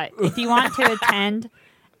of thought. If you want to attend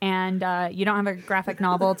and you don't have a graphic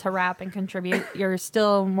novel to wrap and contribute, you're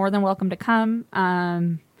still more than welcome to come.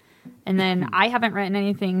 And then I haven't written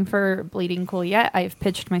anything for Bleeding Cool yet. I've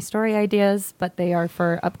pitched my story ideas, but they are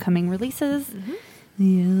for upcoming releases.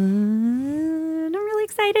 Yeah, I'm really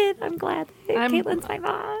excited. I'm glad that Caitlin's my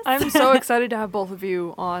boss. I'm so excited to have both of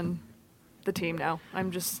you on the team now. I'm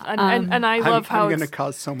just and I love how I'm going to it's-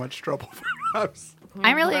 cause so much trouble for us.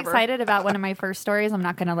 I'm really whatever. excited about one of my first stories. I'm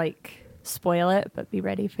not going to spoil it, but be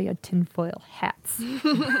ready for your tinfoil hats.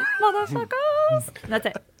 Motherfuckers. That's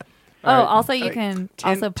it. Also you can,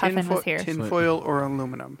 Puffin was here. Tinfoil or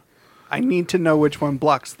aluminum? I need to know which one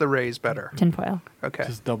blocks the rays better. Tinfoil. Okay.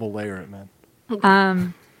 Just double layer it, man.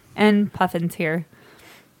 And Puffin's here.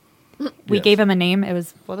 We Yes. gave him a name. It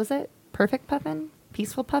was, what was it? Perfect Puffin?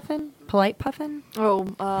 Peaceful Puffin? Polite Puffin?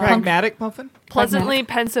 Pragmatic Puffin? pleasantly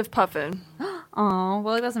pensive Puffin. Oh,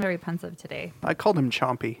 well, he wasn't very pensive today. I called him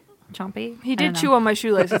Chompy. Chompy? He I don't did chew know. on my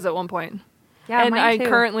shoelaces at one point. Yeah, and mine I too.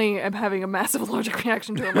 currently am having a massive allergic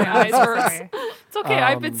reaction to it. My eyes hurt. Sorry. It's okay.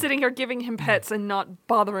 I've been sitting here giving him pets and not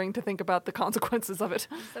bothering to think about the consequences of it.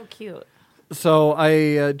 So cute. So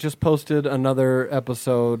I just posted another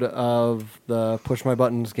episode of the Push My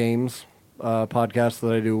Buttons Games podcast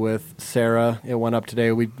that I do with Sarah. It went up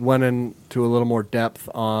today. We went into a little more depth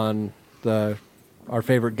on our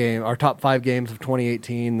favorite game, our top 5 games of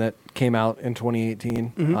 2018 that came out in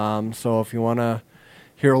 2018. So if you want to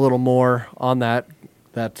hear a little more on that,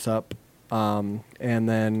 that's up. And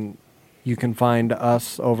then you can find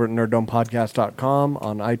us over at nerddomepodcast.com,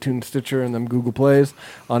 on iTunes, Stitcher, and then Google Plays,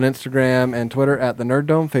 on Instagram and Twitter at The Nerd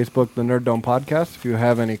Dome, Facebook, The Nerd Dome Podcast. If you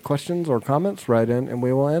have any questions or comments, write in and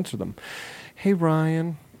we will answer them. Hey,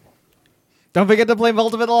 Ryan. Don't forget to play Marvel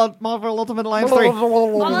Ultimate Alliance 3.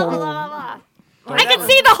 I can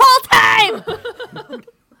see the whole time!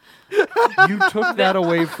 You took that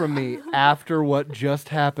away from me after what just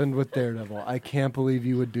happened with Daredevil. I can't believe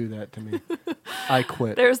you would do that to me. I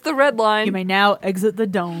quit. There's the red line. You may now exit the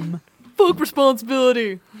dome. Full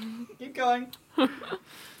responsibility. Keep going.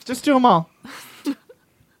 Just do them all. I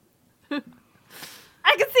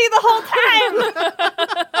can see the whole time!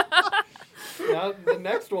 Now, the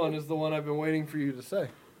next one is the one I've been waiting for you to say.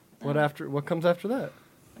 What comes after that?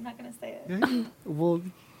 I'm not going to say it. Well,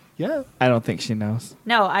 yeah. I don't think she knows.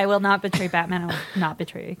 No, I will not betray Batman. I will not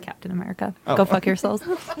betray Captain America. Go fuck yourselves.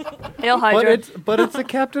 Hail Hydra. But it's a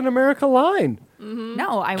Captain America line.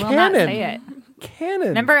 No, I will Canon. not say it. Canon.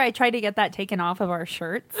 Remember, I tried to get that taken off of our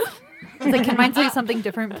shirts? I was like, can mine say something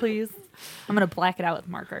different, please? I'm going to black it out with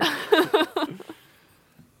marker.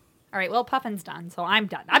 All right, well, Puffin's done, so I'm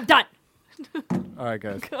done. I'm done. All right,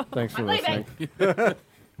 guys. Thanks for I'm listening. leaving.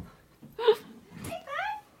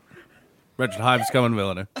 Richard Hive's coming,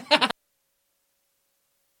 villainer.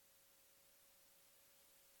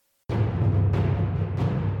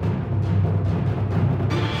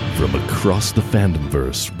 From across the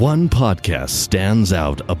fandomverse, one podcast stands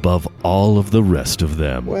out above all of the rest of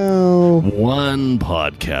them. Well, One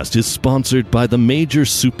podcast is sponsored by the major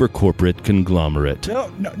super corporate conglomerate.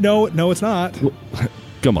 no, it's not.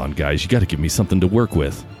 Come on, guys, you got to give me something to work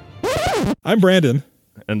with. I'm Brandon.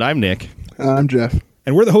 And I'm Nick. I'm Jeff.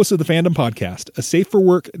 And we're the hosts of the Fandom Podcast, a safe for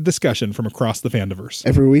work discussion from across the fandomverse.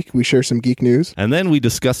 Every week we share some geek news. And then we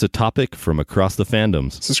discuss a topic from across the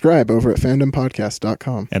fandoms. Subscribe over at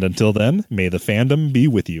fandompodcast.com. And until then, may the fandom be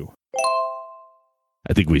with you.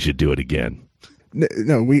 I think we should do it again.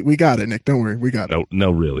 No, we got it, Nick. Don't worry. We got it. No,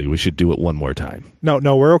 really. We should do it one more time. No,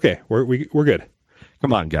 we're okay. We're good.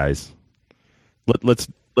 Come on, guys.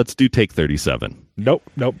 Let's do take 37. Nope.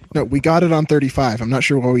 No, we got it on 35. I'm not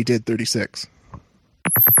sure why we did 36.